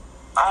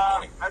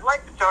 I'd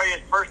like to tell you,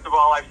 first of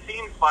all, I've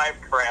seen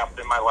 5 craft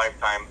in my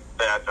lifetime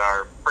that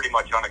are pretty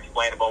much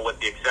unexplainable with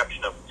the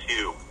exception of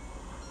 2.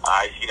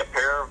 I seen a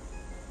pair of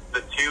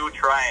the two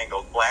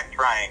triangles, black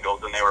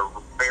triangles, and they were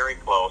very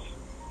close.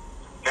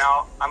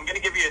 Now, I'm going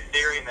to give you a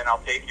theory, and then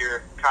I'll take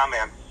your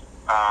comments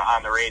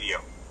on the radio.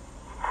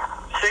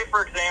 Say,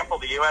 for example,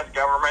 the U.S.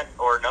 government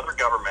or another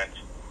government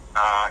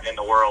in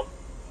the world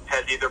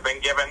has either been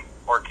given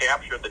or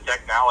captured the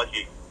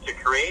technology to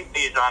create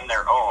these on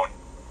their own.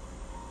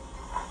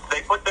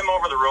 They put them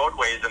over the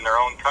roadways in their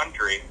own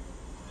country,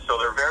 so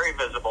they're very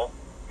visible,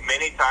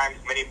 many times,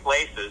 many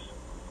places.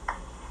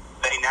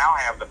 They now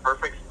have the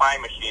perfect spy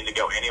machine to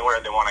go anywhere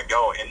they want to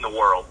go in the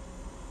world,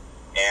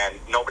 and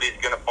nobody's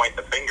going to point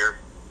the finger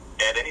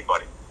at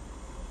anybody.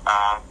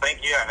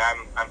 Thank you,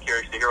 and I'm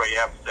curious to hear what you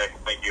have to say.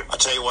 Thank you. I'll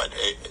tell you what.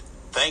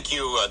 Thank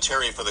you,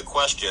 Terry, for the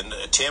question.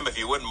 Tim, if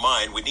you wouldn't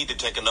mind, we need to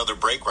take another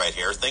break right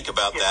here. Think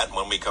about that, and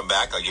when we come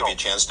back, I'll give you a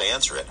chance to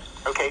answer it.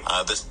 Okay.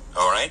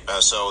 All right.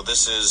 So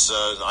this is,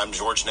 I'm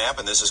George Knapp,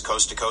 and this is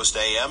Coast to Coast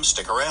AM.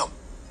 Stick around.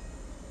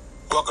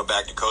 Welcome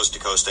back to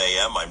Coast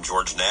AM. I'm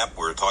George Knapp.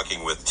 We're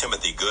talking with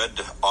Timothy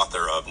Good,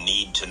 author of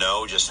Need to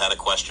Know. Just had a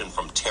question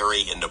from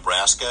Terry in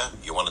Nebraska.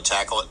 You want to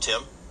tackle it,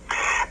 Tim?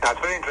 Now,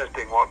 it's very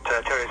interesting what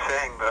Terry is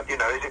saying, that,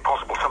 is it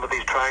possible some of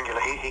these triangular,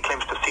 he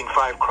claims to have seen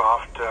 5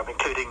 craft,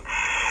 including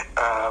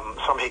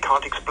some he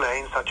can't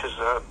explain, such as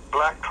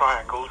black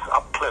triangles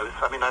up close.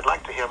 I mean, I'd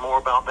like to hear more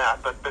about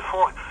that, but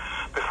before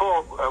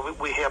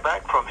we hear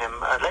back from him,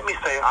 let me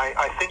say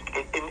I think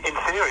in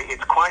theory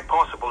it's quite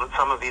possible that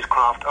some of these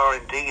craft are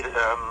indeed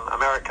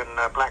American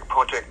Black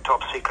Project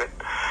top secret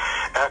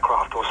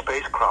aircraft or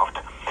spacecraft.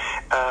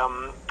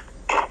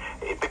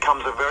 It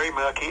becomes a very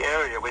murky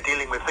area. We're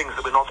dealing with things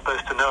that we're not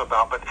supposed to know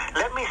about. But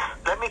let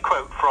me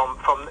quote from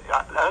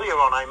earlier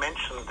on. I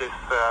mentioned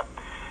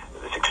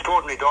this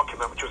extraordinary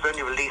document, which was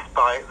only released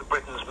by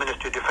Britain's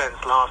Ministry of Defence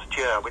last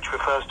year, which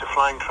refers to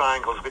flying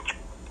triangles which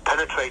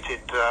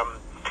penetrated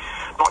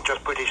not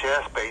just British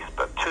airspace,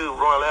 but 2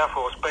 Royal Air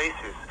Force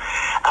bases.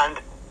 And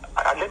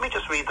let me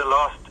just read the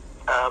last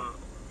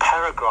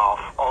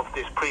paragraph of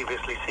this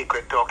previously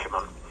secret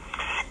document.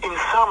 In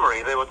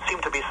summary, there would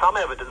seem to be some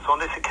evidence on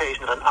this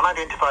occasion that an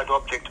unidentified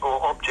object or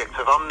objects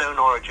of unknown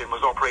origin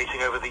was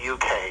operating over the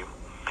UK.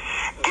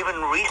 Given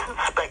recent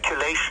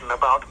speculation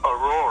about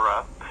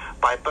Aurora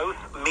by both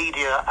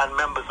media and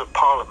members of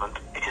Parliament,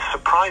 it is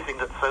surprising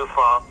that so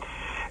far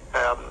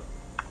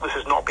this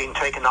has not been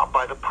taken up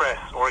by the press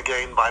or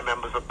again by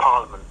members of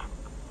Parliament.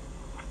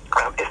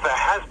 If there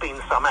has been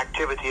some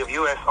activity of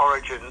US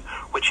origin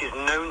which is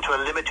known to a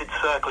limited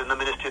circle in the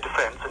Ministry of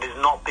Defence and is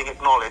not being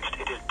acknowledged,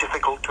 it is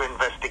difficult to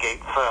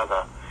investigate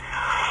further.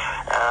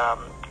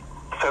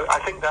 So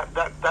I think that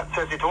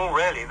says it all,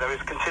 really. There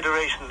is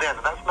consideration then,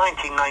 and that's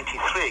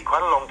 1993,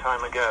 quite a long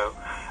time ago,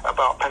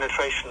 about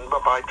penetration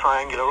by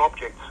triangular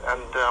objects.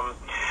 And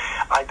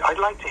I'd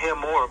like to hear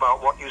more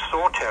about what you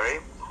saw, Terry.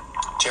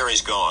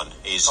 Terry's gone.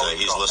 He's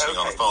listening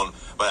on the phone.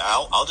 But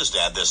I'll just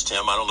add this,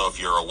 Tim. I don't know if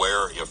you're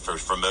aware, if you're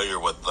familiar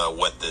with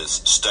what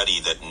this study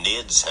that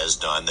NIDS has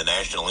done, the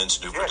National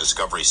Institute for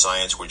Discovery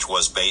Science, which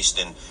was based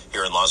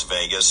here in Las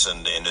Vegas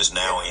and is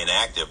now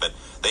inactive. But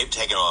they've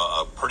taken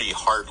a pretty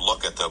hard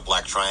look at the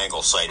Black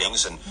Triangle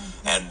sightings, and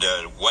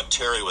what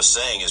Terry was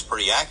saying is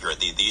pretty accurate.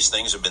 These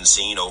things have been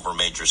seen over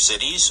major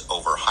cities,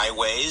 over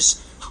highways,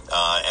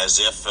 as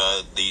if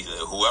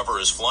whoever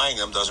is flying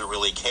them doesn't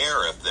really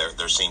care if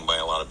they're seen by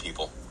a lot of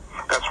people.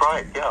 That's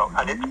right, yeah,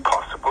 and it's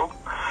possible.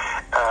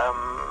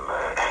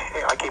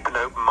 I keep an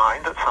open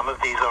mind that some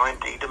of these are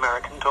indeed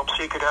American top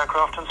secret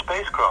aircraft and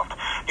spacecraft.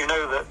 You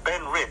know that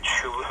Ben Rich,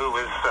 who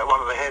was one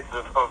of the heads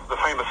of the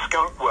famous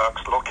Skunk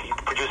Works, Lockheed,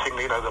 producing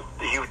the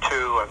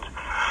U-2 and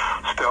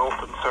Stealth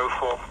and so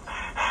forth,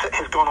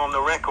 has gone on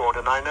the record,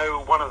 and I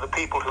know one of the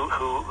people who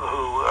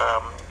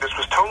this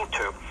was told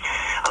to,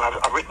 and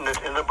I've written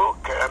it in the book.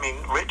 I mean,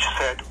 Rich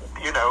said,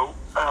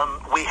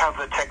 we have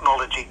the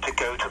technology to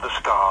go to the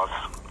stars.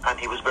 And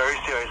he was very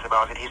serious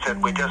about it. He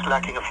said, we're just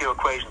lacking a few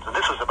equations. And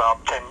this was about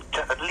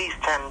at least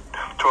 10,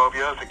 12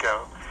 years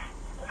ago.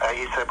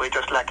 He said, we're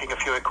just lacking a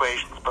few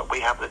equations, but we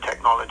have the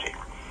technology.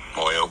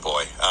 Boy, oh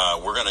boy.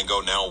 We're going to go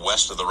now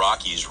west of the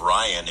Rockies.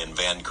 Ryan in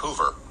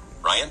Vancouver.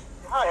 Ryan?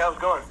 Hi, how's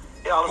it going?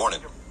 Yeah,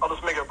 Morning. I'll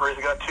just make it brief.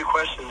 I got 2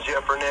 questions.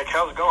 Yeah, for Nick.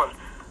 How's it going?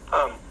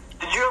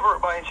 Did you ever,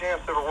 by any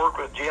chance, ever work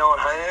with J. Allen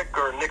Hynek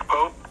or Nick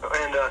Pope?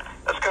 And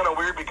that's kind of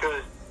weird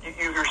because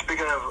you're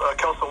speaking of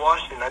Kelso,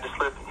 Washington. I just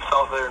live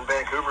south there in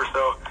Vancouver,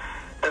 so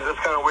and that's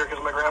kind of weird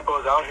because my grandpa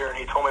was out here and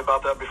he told me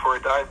about that before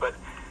he died. But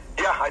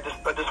yeah, I just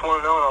want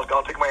to know, and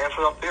I'll take my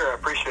answer up there. I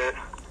appreciate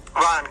it.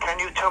 Ryan, can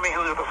you tell me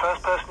who was the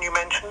first person you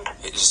mentioned?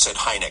 It just said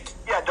Hynek.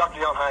 Yeah, Dr.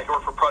 J. Allen Hynek. He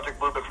worked for Project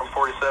Blue Book from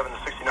 47 to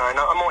 69.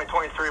 Now, I'm only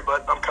 23,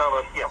 but I'm kind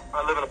of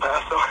I live in the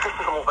past, so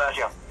I'm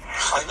old-fashioned.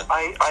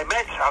 I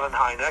met Allen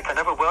Hynek. I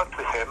never worked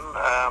with him.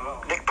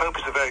 Nick Pope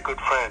is a very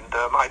good friend.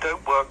 I don't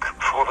work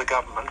for the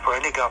government, for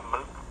any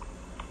government.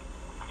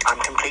 I'm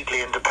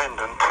completely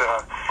independent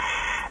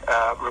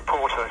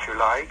reporter, if you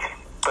like.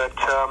 But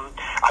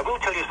I will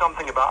tell you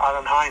something about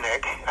Allen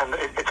Hynek, and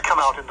it's come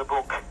out in the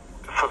book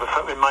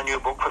in my new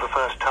book for the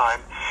first time.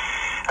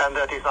 and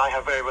that is I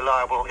have very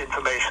reliable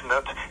information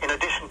that in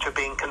addition to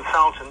being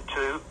consultant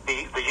to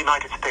the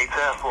United States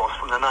Air Force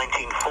from the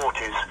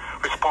 1940s,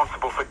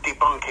 responsible for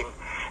debunking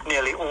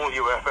nearly all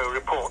UFO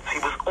reports, he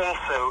was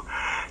also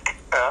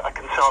a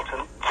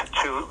consultant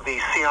to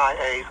the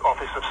CIA's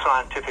Office of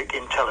Scientific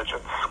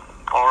Intelligence.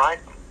 All right?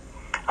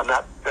 And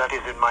that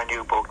is in my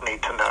new book,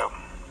 Need to Know.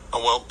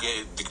 Well,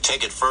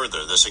 take it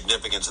further. The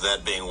significance of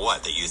that being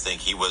what? That you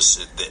think he was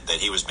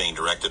being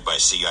directed by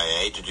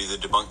CIA to do the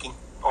debunking?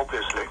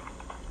 Obviously.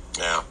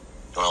 Yeah.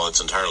 Well,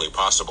 it's entirely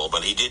possible,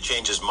 but he did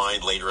change his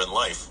mind later in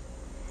life.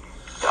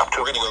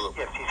 We're going to go.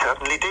 Yes, he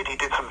certainly did. He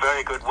did some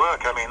very good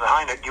work. I mean, the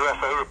Hynek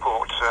UFO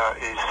report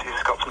is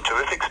got some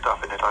terrific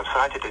stuff in it. I've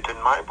cited it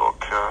in my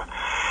book.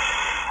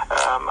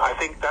 I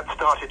think that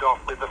started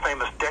off with the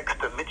famous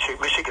Dexter,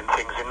 Michigan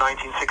things in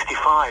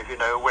 1965. You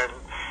know, when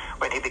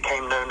he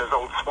became known as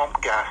Old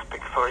Swamp Gas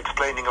for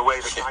explaining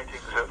away the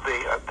sightings at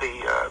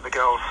the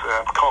girls'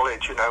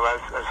 college. You know,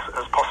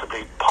 as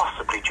possibly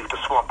due to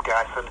swamp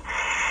gas. And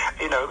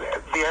you know,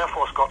 the Air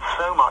Force got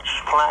so much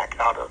flack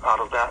out of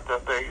that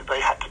they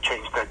had to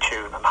change their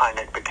tune, and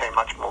Hynek became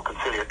much more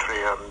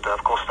conciliatory and,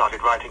 of course,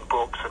 started writing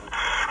books and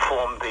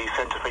formed the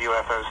Center for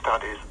UFO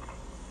Studies.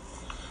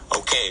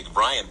 Okay,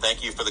 Brian,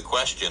 thank you for the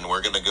question.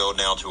 We're going to go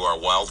now to our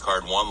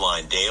Wildcard One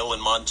line. Dale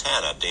in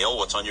Montana. Dale,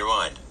 what's on your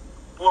mind?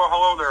 Well,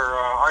 hello there.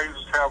 I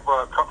just have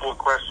a couple of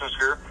questions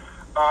here.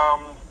 I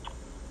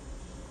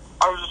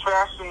was just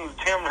asking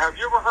Tim, have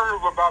you ever heard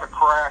about a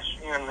crash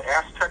in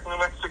Aztec, New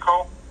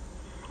Mexico?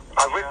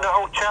 I've written a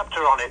whole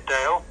chapter on it,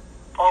 Dale.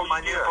 Oh, my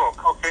new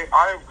book. Okay,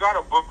 I've got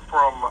a book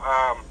from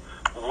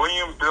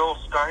William Bill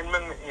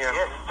Steinman.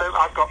 Yes, so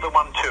I've got the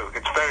one too.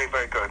 It's very,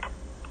 very good.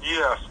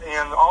 Yes,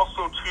 and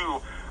also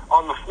too,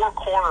 on the four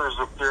corners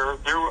up there,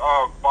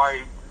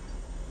 by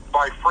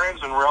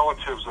friends and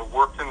relatives that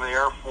worked in the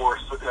Air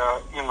Force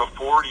in the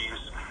 40s,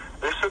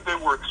 they said they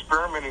were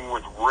experimenting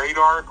with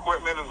radar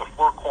equipment in the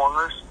four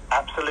corners.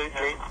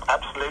 Absolutely,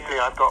 absolutely.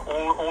 I've got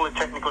all the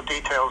technical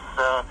details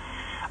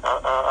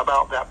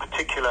about that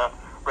particular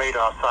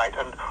radar site,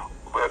 and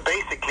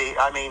basically,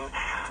 I mean,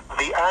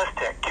 the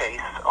Aztec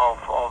case of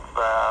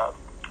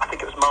I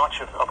think it was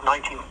March of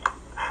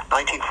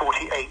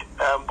 1948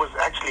 was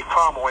actually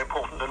far more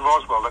important than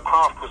Roswell. There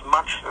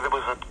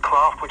was a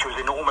craft which was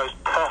in almost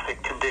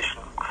perfect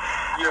condition.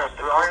 Yes,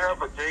 I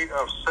have a date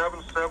of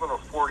 7/7 of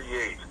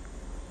 48.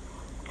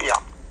 Yeah.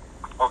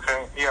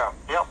 Okay. Yeah.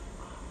 Yep.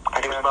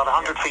 And it was about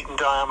 100 feet in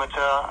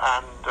diameter,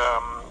 and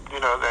you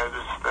know, there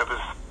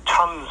was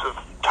tons of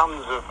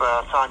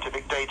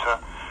scientific data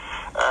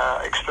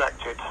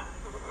extracted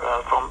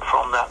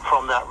from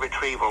that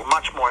retrieval.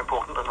 Much more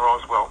important than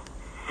Roswell.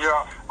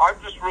 Yeah, I'm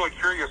just really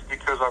curious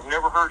because I've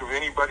never heard of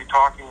anybody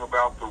talking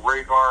about the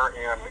radar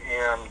and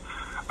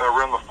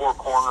around the four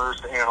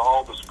corners and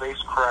all the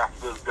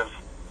spacecraft that have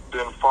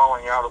been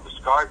falling out of the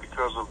sky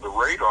because of the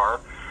radar.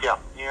 Yeah.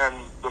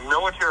 And the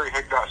military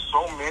had got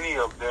so many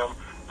of them,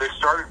 they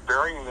started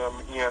burying them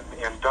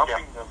and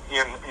dumping them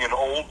in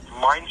old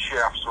mine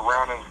shafts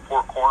around in the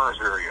Four Corners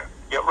area.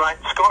 Yeah, right.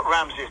 Scott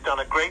Ramsey has done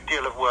a great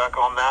deal of work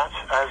on that,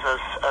 as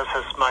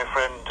has my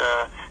friend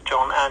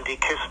John Andy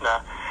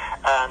Kistner.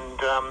 And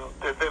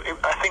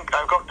I think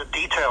I've got the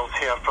details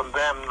here from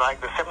them,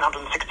 like the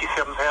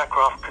 767th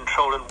Aircraft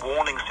Control and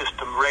Warning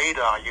System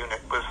radar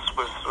unit was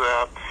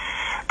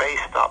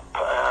based up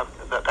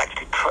that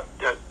actually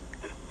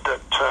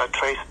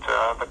traced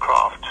the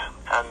craft,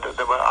 and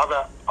there were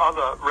other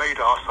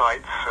radar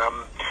sites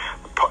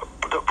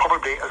that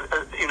probably,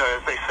 you know,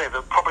 as they say,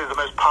 probably the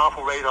most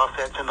powerful radar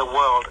sets in the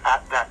world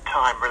at that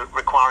time,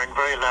 requiring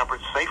very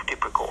elaborate safety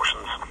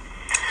precautions.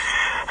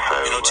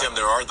 So, you know, Tim,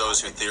 there are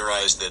those who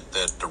theorize that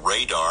the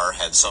radar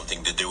had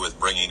something to do with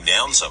bringing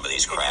down some of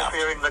these craft.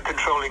 Interfering the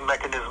controlling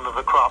mechanism of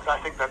the craft. I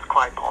think that's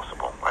quite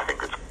possible.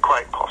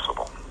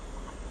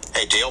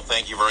 Hey, Dale,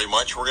 thank you very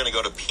much. We're going to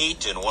go to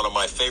Pete in one of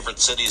my favorite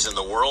cities in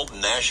the world,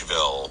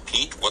 Nashville.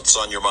 Pete, what's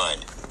on your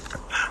mind?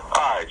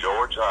 Hi,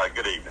 George.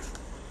 Good evening.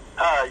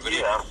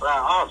 Good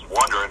I was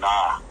wondering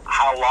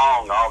how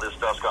long all this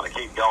stuff's going to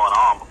keep going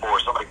on before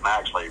somebody can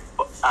actually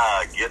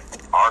get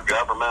our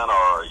government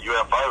or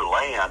UFO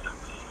land to,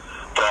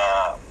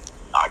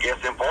 I guess,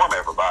 inform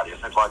everybody.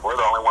 It seems like we're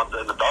the only ones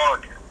in the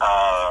dark.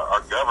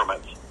 Our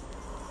government's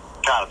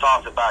kind of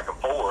tossing back and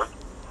forth.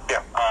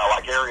 Yeah.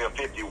 Like Area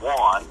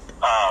 51.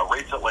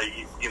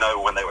 Recently, you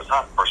know, when they was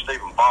hunting for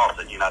Stephen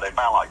Fawcett, you know, they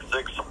found like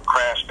 6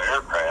 crashed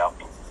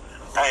aircraft.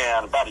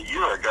 And about a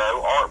year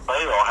ago, Art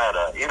Bell had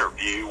an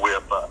interview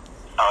with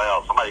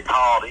somebody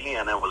called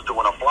in and was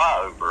doing a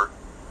flyover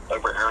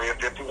over Area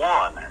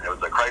 51. And it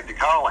was a crazy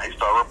call, and he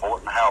started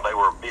reporting how they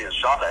were being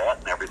shot at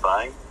and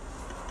everything.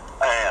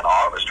 And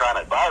Art was trying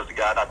to advise the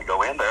guy not to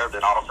go in there.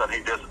 Then all of a sudden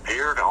he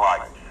disappeared, and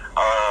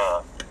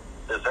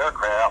this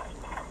aircraft,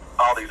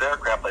 all these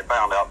aircraft they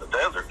found out in the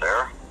desert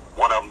there,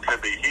 one of them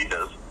could be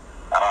his.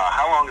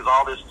 How long is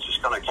all this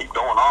just going to keep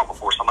going on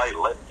before somebody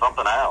lets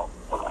something out?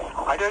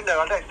 I don't know.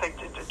 I don't think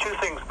two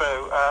things,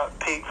 though,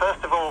 Pete.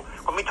 First of all,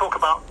 when we talk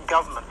about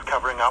governments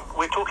covering up,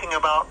 we're talking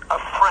about a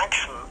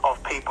fraction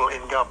of people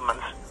in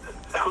governments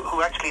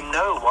who actually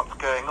know what's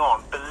going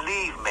on,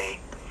 believe me,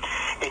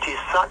 it is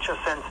such a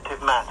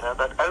sensitive matter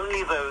that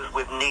only those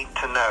with need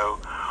to know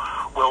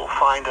will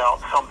find out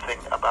something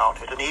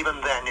about it, and even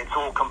then it's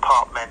all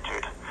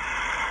compartmented.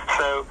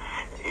 So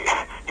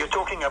you're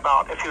talking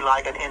about, if you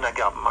like, an inner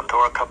government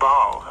or a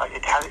cabal.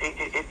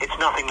 It's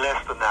nothing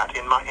less than that,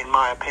 in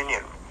my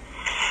opinion.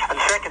 And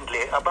secondly,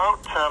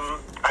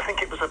 I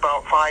think it was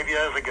about 5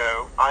 years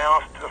ago, I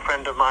asked a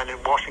friend of mine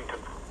in Washington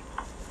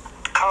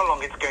how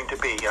long it's going to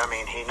be. I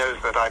mean, he knows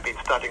that I've been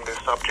studying this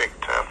subject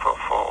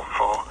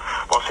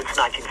since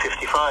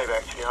 1955,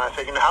 actually. And I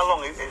said, how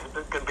long is it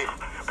going to be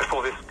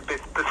before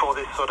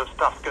this sort of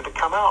stuff's going to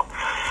come out?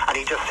 And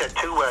he just said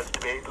two words to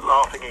me,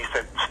 laughing. He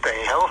said,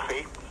 "Stay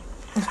healthy."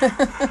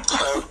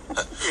 So,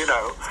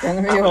 it's going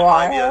to be that a was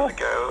while. 5 years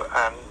ago,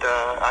 and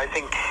I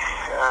think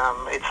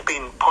it's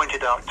been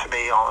pointed out to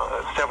me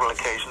on several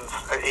occasions.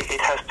 It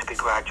has to be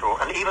gradual,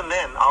 and even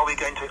then, are we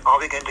going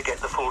to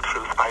get the full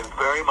truth? I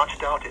very much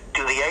doubt it.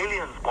 Do the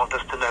aliens want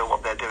us to know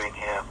what they're doing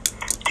here?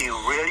 Do you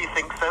really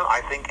think so?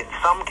 I think in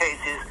some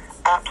cases,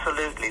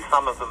 absolutely,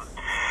 some of them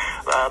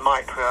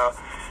might.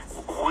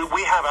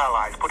 We have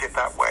allies, put it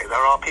that way.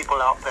 There are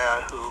people out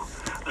there who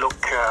look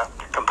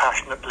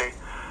compassionately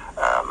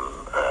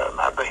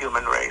at the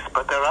human race,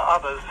 but there are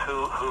others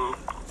who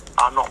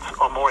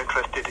are more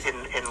interested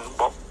in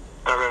what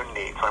their own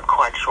needs. I'm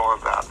quite sure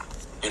of that.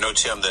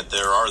 Tim, that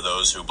there are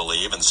those who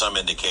believe, and some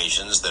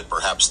indications, that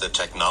perhaps the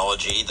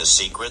technology, the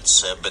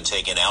secrets, have been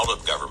taken out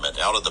of government,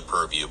 out of the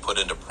purview, put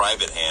into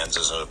private hands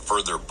as a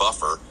further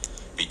buffer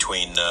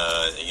between,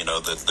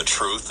 the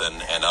truth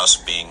and us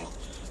being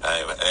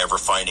ever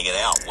finding it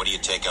out. What do you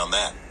take on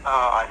that?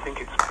 I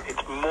think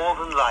it's more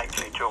than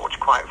likely, George,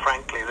 quite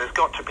frankly. There's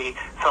got to be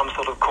some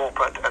sort of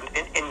corporate and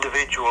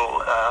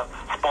individual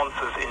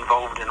sponsors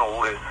involved in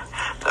all this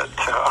that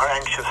are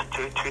anxious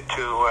to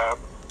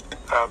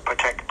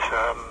protect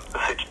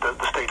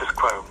the status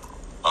quo.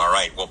 All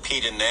right. Well,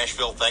 Pete in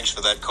Nashville, thanks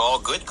for that call.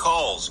 Good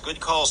calls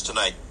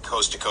tonight,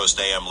 Coast to Coast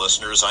AM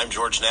listeners. I'm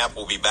George Knapp.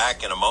 We'll be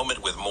back in a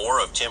moment with more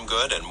of Tim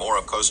Good and more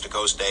of Coast to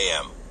Coast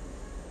AM.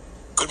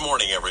 Good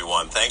morning,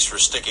 everyone. Thanks for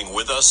sticking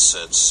with us.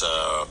 It's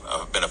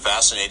been a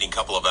fascinating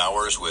couple of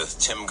hours with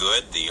Tim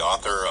Good, the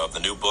author of the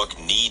new book,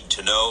 Need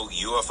to Know,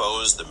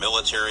 UFOs, the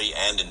Military,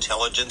 and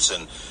Intelligence.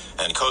 And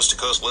Coast to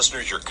Coast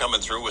listeners, you're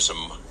coming through with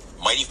some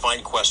mighty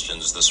fine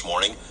questions this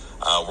morning.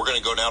 We're going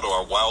to go now to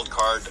our wild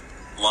card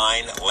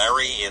line.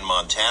 Larry in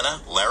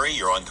Montana. Larry,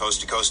 you're on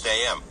Coast to Coast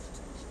AM.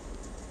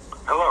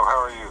 Hello,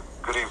 how are you?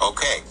 Good evening.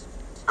 Okay.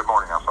 Good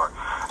morning, I'm sorry.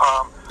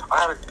 I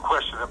had a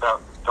question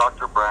about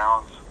Dr.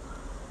 Brown's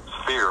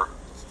sphere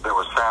that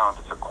was found.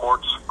 It's a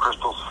quartz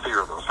crystal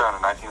sphere that was found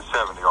in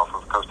 1970 off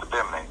of the coast of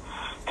Bimini.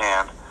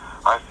 And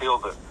I feel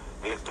that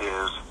it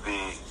is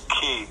the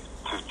key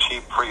to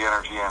cheap free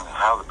energy and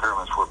how the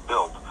pyramids were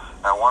built.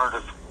 And I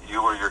wondered if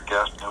you or your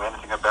guest knew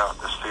anything about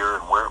the sphere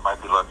and where it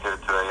might be located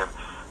today, and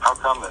how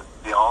come that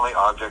the only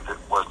object that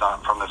was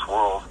not from this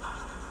world,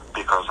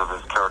 because of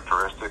its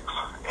characteristics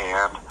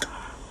and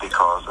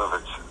because of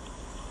its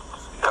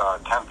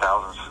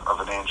 10,000ths of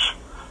an inch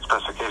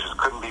specifications,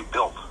 couldn't be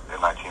built in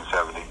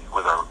 1970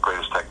 with our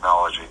greatest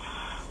technology.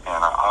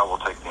 And I will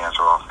take the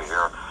answer off the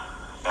air,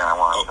 and I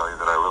want to tell you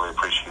that I really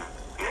appreciate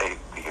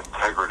the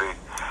integrity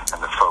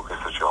and the focus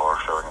that y'all are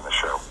showing in the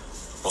show.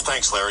 Well,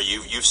 thanks, Larry.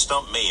 You've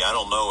stumped me. I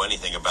don't know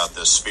anything about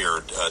this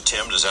sphere.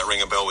 Tim, does that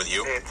ring a bell with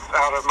you? It's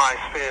out of my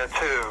sphere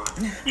too,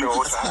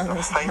 George. I have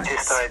the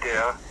faintest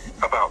idea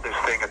about this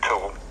thing at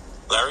all.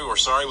 Larry, we're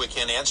sorry we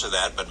can't answer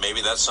that, but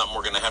maybe that's something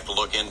we're going to have to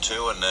look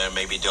into and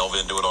maybe delve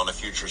into it on a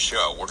future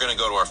show. We're going to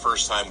go to our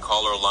first-time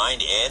caller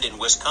line, Ed in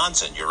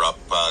Wisconsin. You're up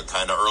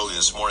kind of early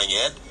this morning,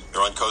 Ed.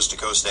 You're on Coast to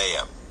Coast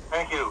AM.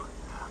 Thank you.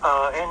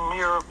 In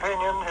your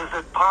opinion, is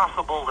it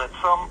possible that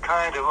some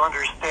kind of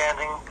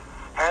understanding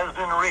has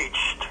been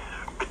reached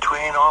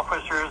between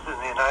officers in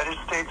the United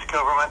States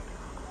government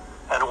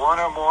and one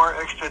or more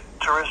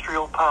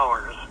extraterrestrial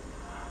powers?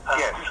 An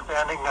Yes.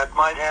 understanding that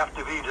might have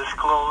to be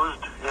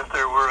disclosed if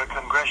there were a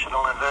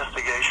congressional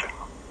investigation.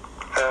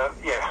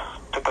 Yes,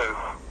 to both.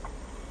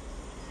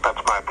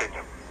 That's my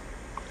opinion.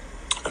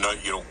 No,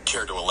 you don't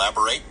care to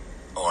elaborate,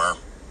 or?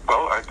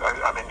 Well,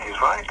 I mean, he's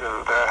right.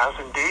 There has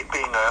indeed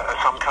been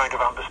some kind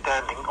of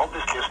understanding,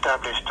 obviously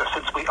established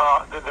since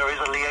there is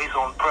a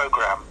liaison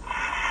program.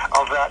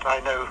 Of that, I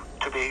know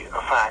to be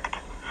a fact.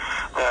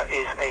 There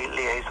is a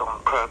liaison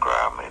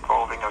program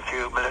involving a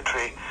few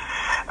military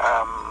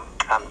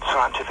and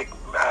scientific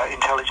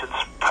intelligence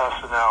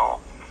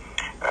personnel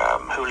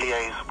who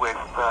liaise with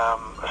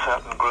a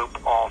certain group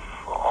of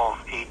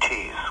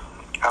ETs.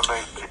 And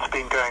it's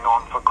been going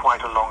on for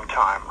quite a long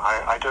time.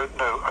 I don't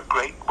know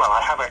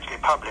I have actually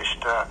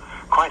published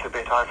quite a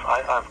bit.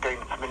 I've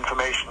gained some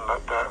information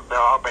that there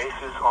are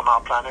bases on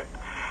our planet,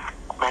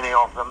 many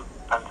of them,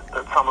 and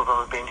that some of them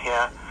have been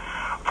here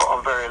for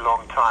a very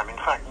long time. In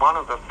fact, one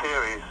of the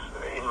theories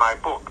in my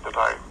book that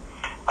I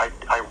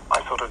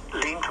sort of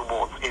lean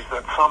towards is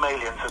that some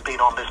aliens have been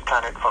on this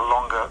planet for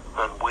longer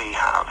than we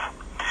have.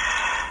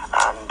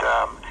 And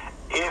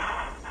if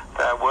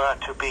there were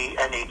to be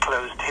any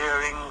closed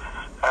hearings,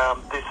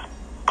 this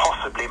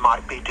possibly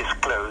might be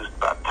disclosed,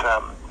 but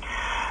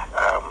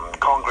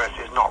Congress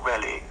is not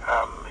really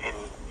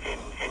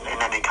in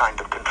any kind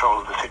of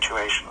control of the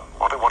situation,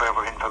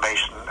 whatever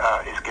information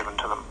is given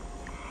to them.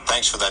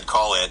 Thanks for that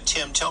call, Ed.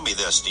 Tim, tell me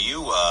this. Do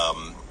you,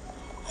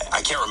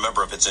 I can't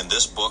remember if it's in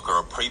this book or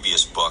a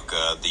previous book,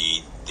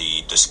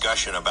 the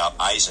discussion about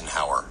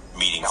Eisenhower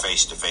meeting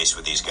face-to-face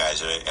with these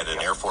guys at an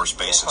Air Force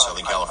base in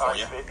Southern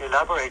California? I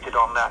elaborated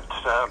on that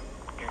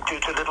due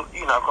to little,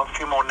 I've got a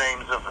few more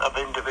names of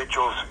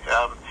individuals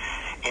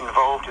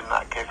involved in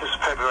that case. This is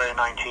February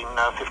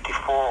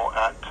 1954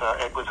 at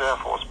Edwards Air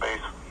Force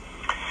Base,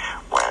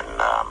 when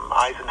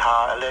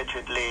Eisenhower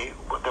allegedly,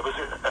 there was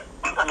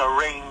an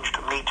arranged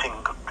meeting,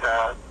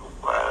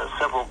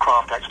 several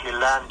craft actually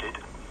landed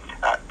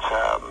at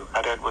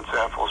Edwards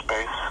Air Force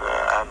Base,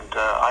 and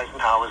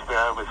Eisenhower was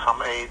there with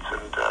some aides,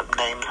 and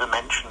names are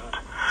mentioned,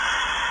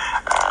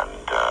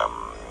 and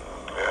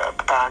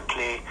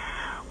apparently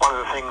one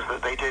of the things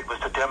that they did was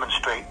to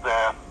demonstrate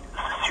their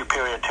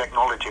superior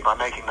technology by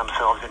making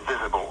themselves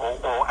invisible,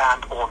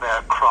 or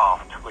their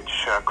craft, which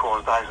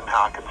caused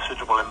Eisenhower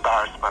considerable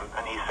embarrassment,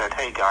 and he said,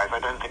 "Hey guys, I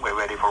don't think we're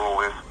ready for all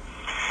this."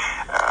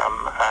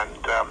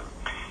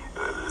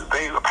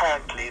 They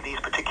apparently, these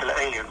particular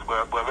aliens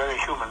were very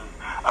human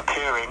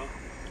appearing,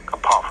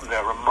 apart from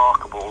their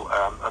remarkable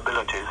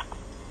abilities.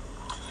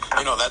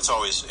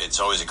 It's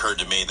always occurred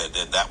to me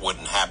that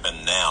wouldn't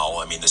happen now.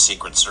 I mean, the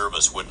Secret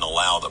Service wouldn't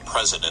allow the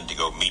president to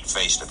go meet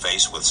face to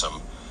face with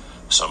some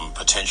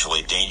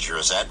potentially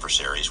dangerous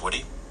adversaries, would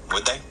he?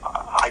 Would they?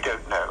 I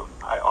don't know.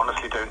 I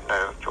honestly don't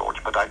know,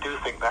 George, but I do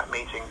think that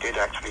meeting did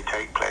actually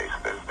take place.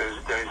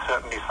 There is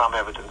certainly some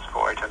evidence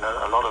for it, and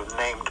a lot of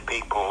named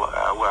people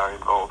were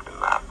involved in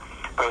that,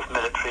 both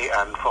military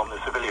and from the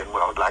civilian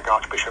world, like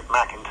Archbishop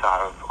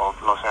McIntyre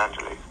of Los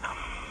Angeles.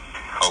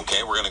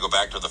 Okay, we're going to go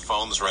back to the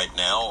phones right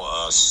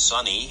now.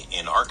 Sonny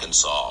in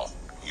Arkansas,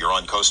 you're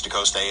on Coast to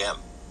Coast AM.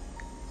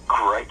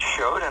 Great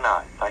show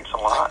tonight. Thanks a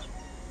lot.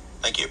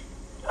 Thank you.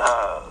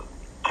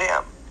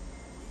 Tim.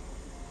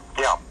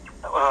 Yeah.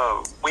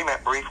 We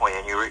met briefly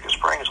in Eureka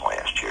Springs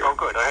last year. Oh,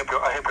 good. I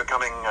hope you're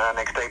coming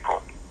next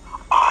April.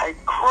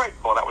 Great.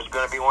 Well, that was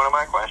going to be one of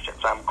my questions.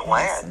 I'm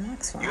glad.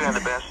 You had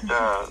the best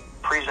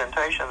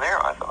presentation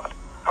there, I thought.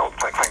 Oh,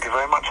 thank you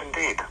very much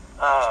indeed.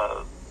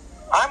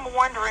 I'm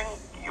wondering,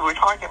 you were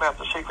talking about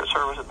the Secret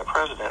Service and the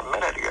President a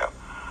minute ago.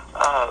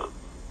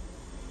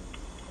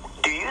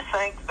 Do you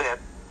think that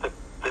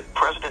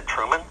President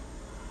Truman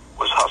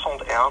was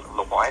hustled out of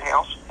the White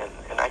House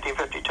in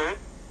 1952?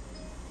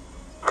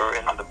 Or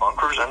into the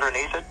bunkers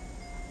underneath it?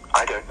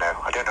 I don't know.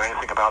 I don't know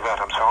anything about that.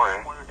 I'm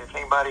sorry. I wondered if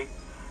anybody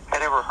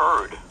had ever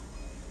heard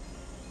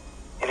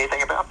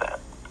anything about that.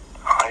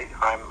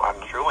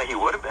 I'm surely he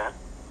would have been.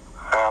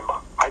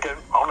 I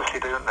honestly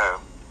don't know.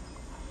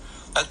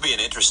 That'd be an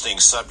interesting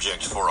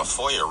subject for a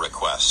FOIA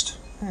request,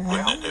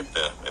 wouldn't it?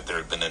 If there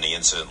had been any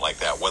incident like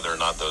that, whether or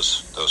not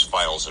those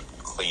files had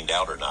been cleaned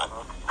out or not.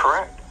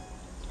 Correct.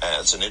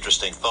 That's an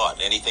interesting thought.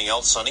 Anything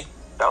else, Sonny?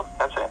 No,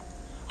 that's it.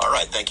 All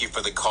right, thank you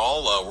for the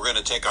call. We're going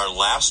to take our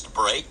last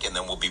break, and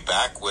then we'll be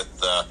back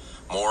with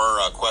more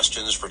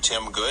questions for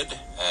Tim Good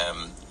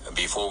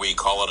before we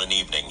call it an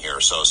evening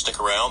here. So stick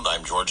around.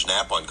 I'm George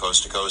Knapp on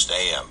Coast to Coast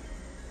AM.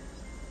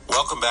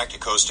 Welcome back to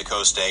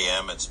Coast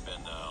AM. It's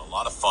been a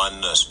lot of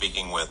fun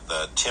speaking with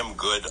Tim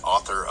Good,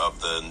 author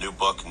of the new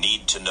book,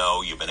 Need to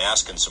Know. You've been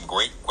asking some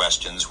great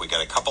questions. We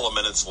got a couple of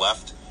minutes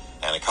left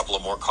and a couple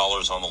of more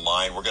callers on the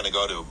line. We're going to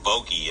go to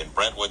Bogey in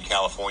Brentwood,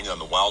 California on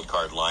the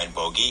wildcard line.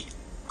 Bogey,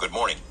 good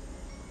morning.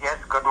 Yes,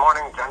 good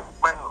morning,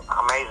 gentlemen.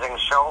 Amazing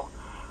show.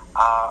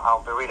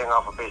 I'll be reading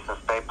off a piece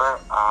of paper.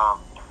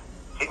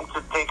 Seem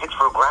to take it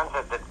for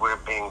granted that we're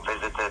being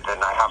visited,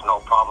 and I have no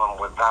problem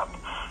with that.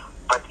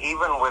 But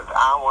even with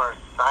our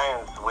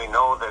science, we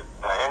know that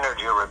the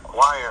energy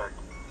required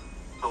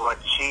to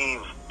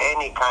achieve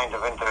any kind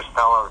of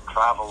interstellar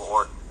travel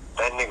or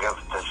bending of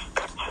the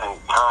space and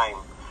time,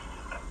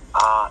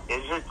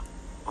 is it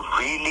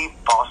really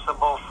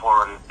possible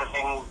for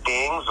living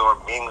beings or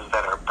beings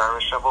that are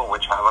perishable,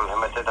 which have a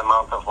limited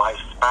amount of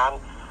lifespan,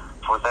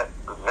 for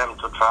them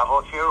to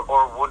travel here?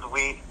 Or would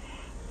we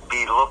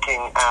be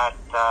looking at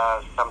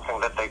something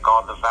that they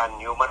call the Van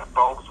Neumann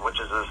probes, which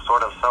is a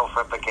sort of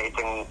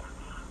self-replicating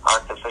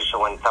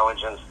artificial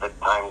intelligence that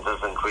time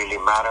doesn't really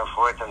matter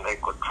for it, and they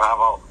could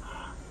travel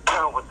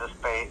with the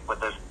space, with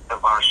this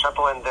of our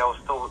shuttle, and they'll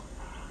still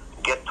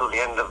get to the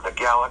end of the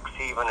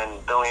galaxy, even in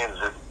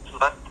billions of,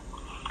 but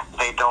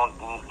they don't.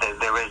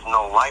 There is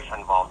no life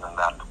involved in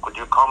that. Could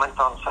you comment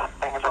on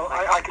something?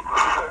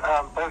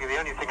 Bogey, the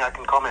only thing I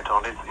can comment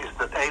on is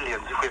that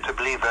aliens, if we're to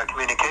believe their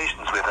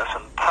communications with us,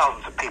 and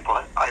thousands of people,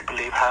 I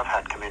believe, have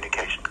had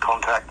communication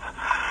contacts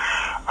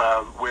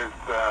with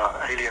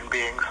alien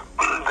beings.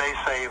 They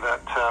say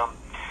that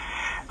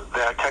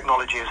their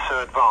technology is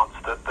so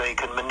advanced that they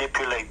can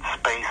manipulate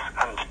space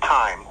and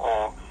time,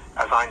 or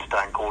as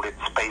Einstein called it,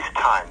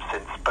 space-time,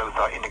 since both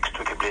are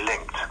inextricably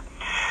linked.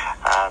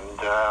 And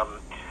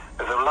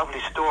there's a lovely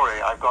story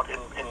I've got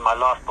in my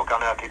last book,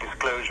 Unearthly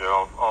Disclosure,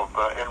 of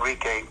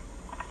Enrique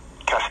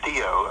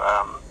Castillo,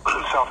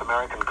 South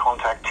American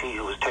contactee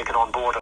who was taken on board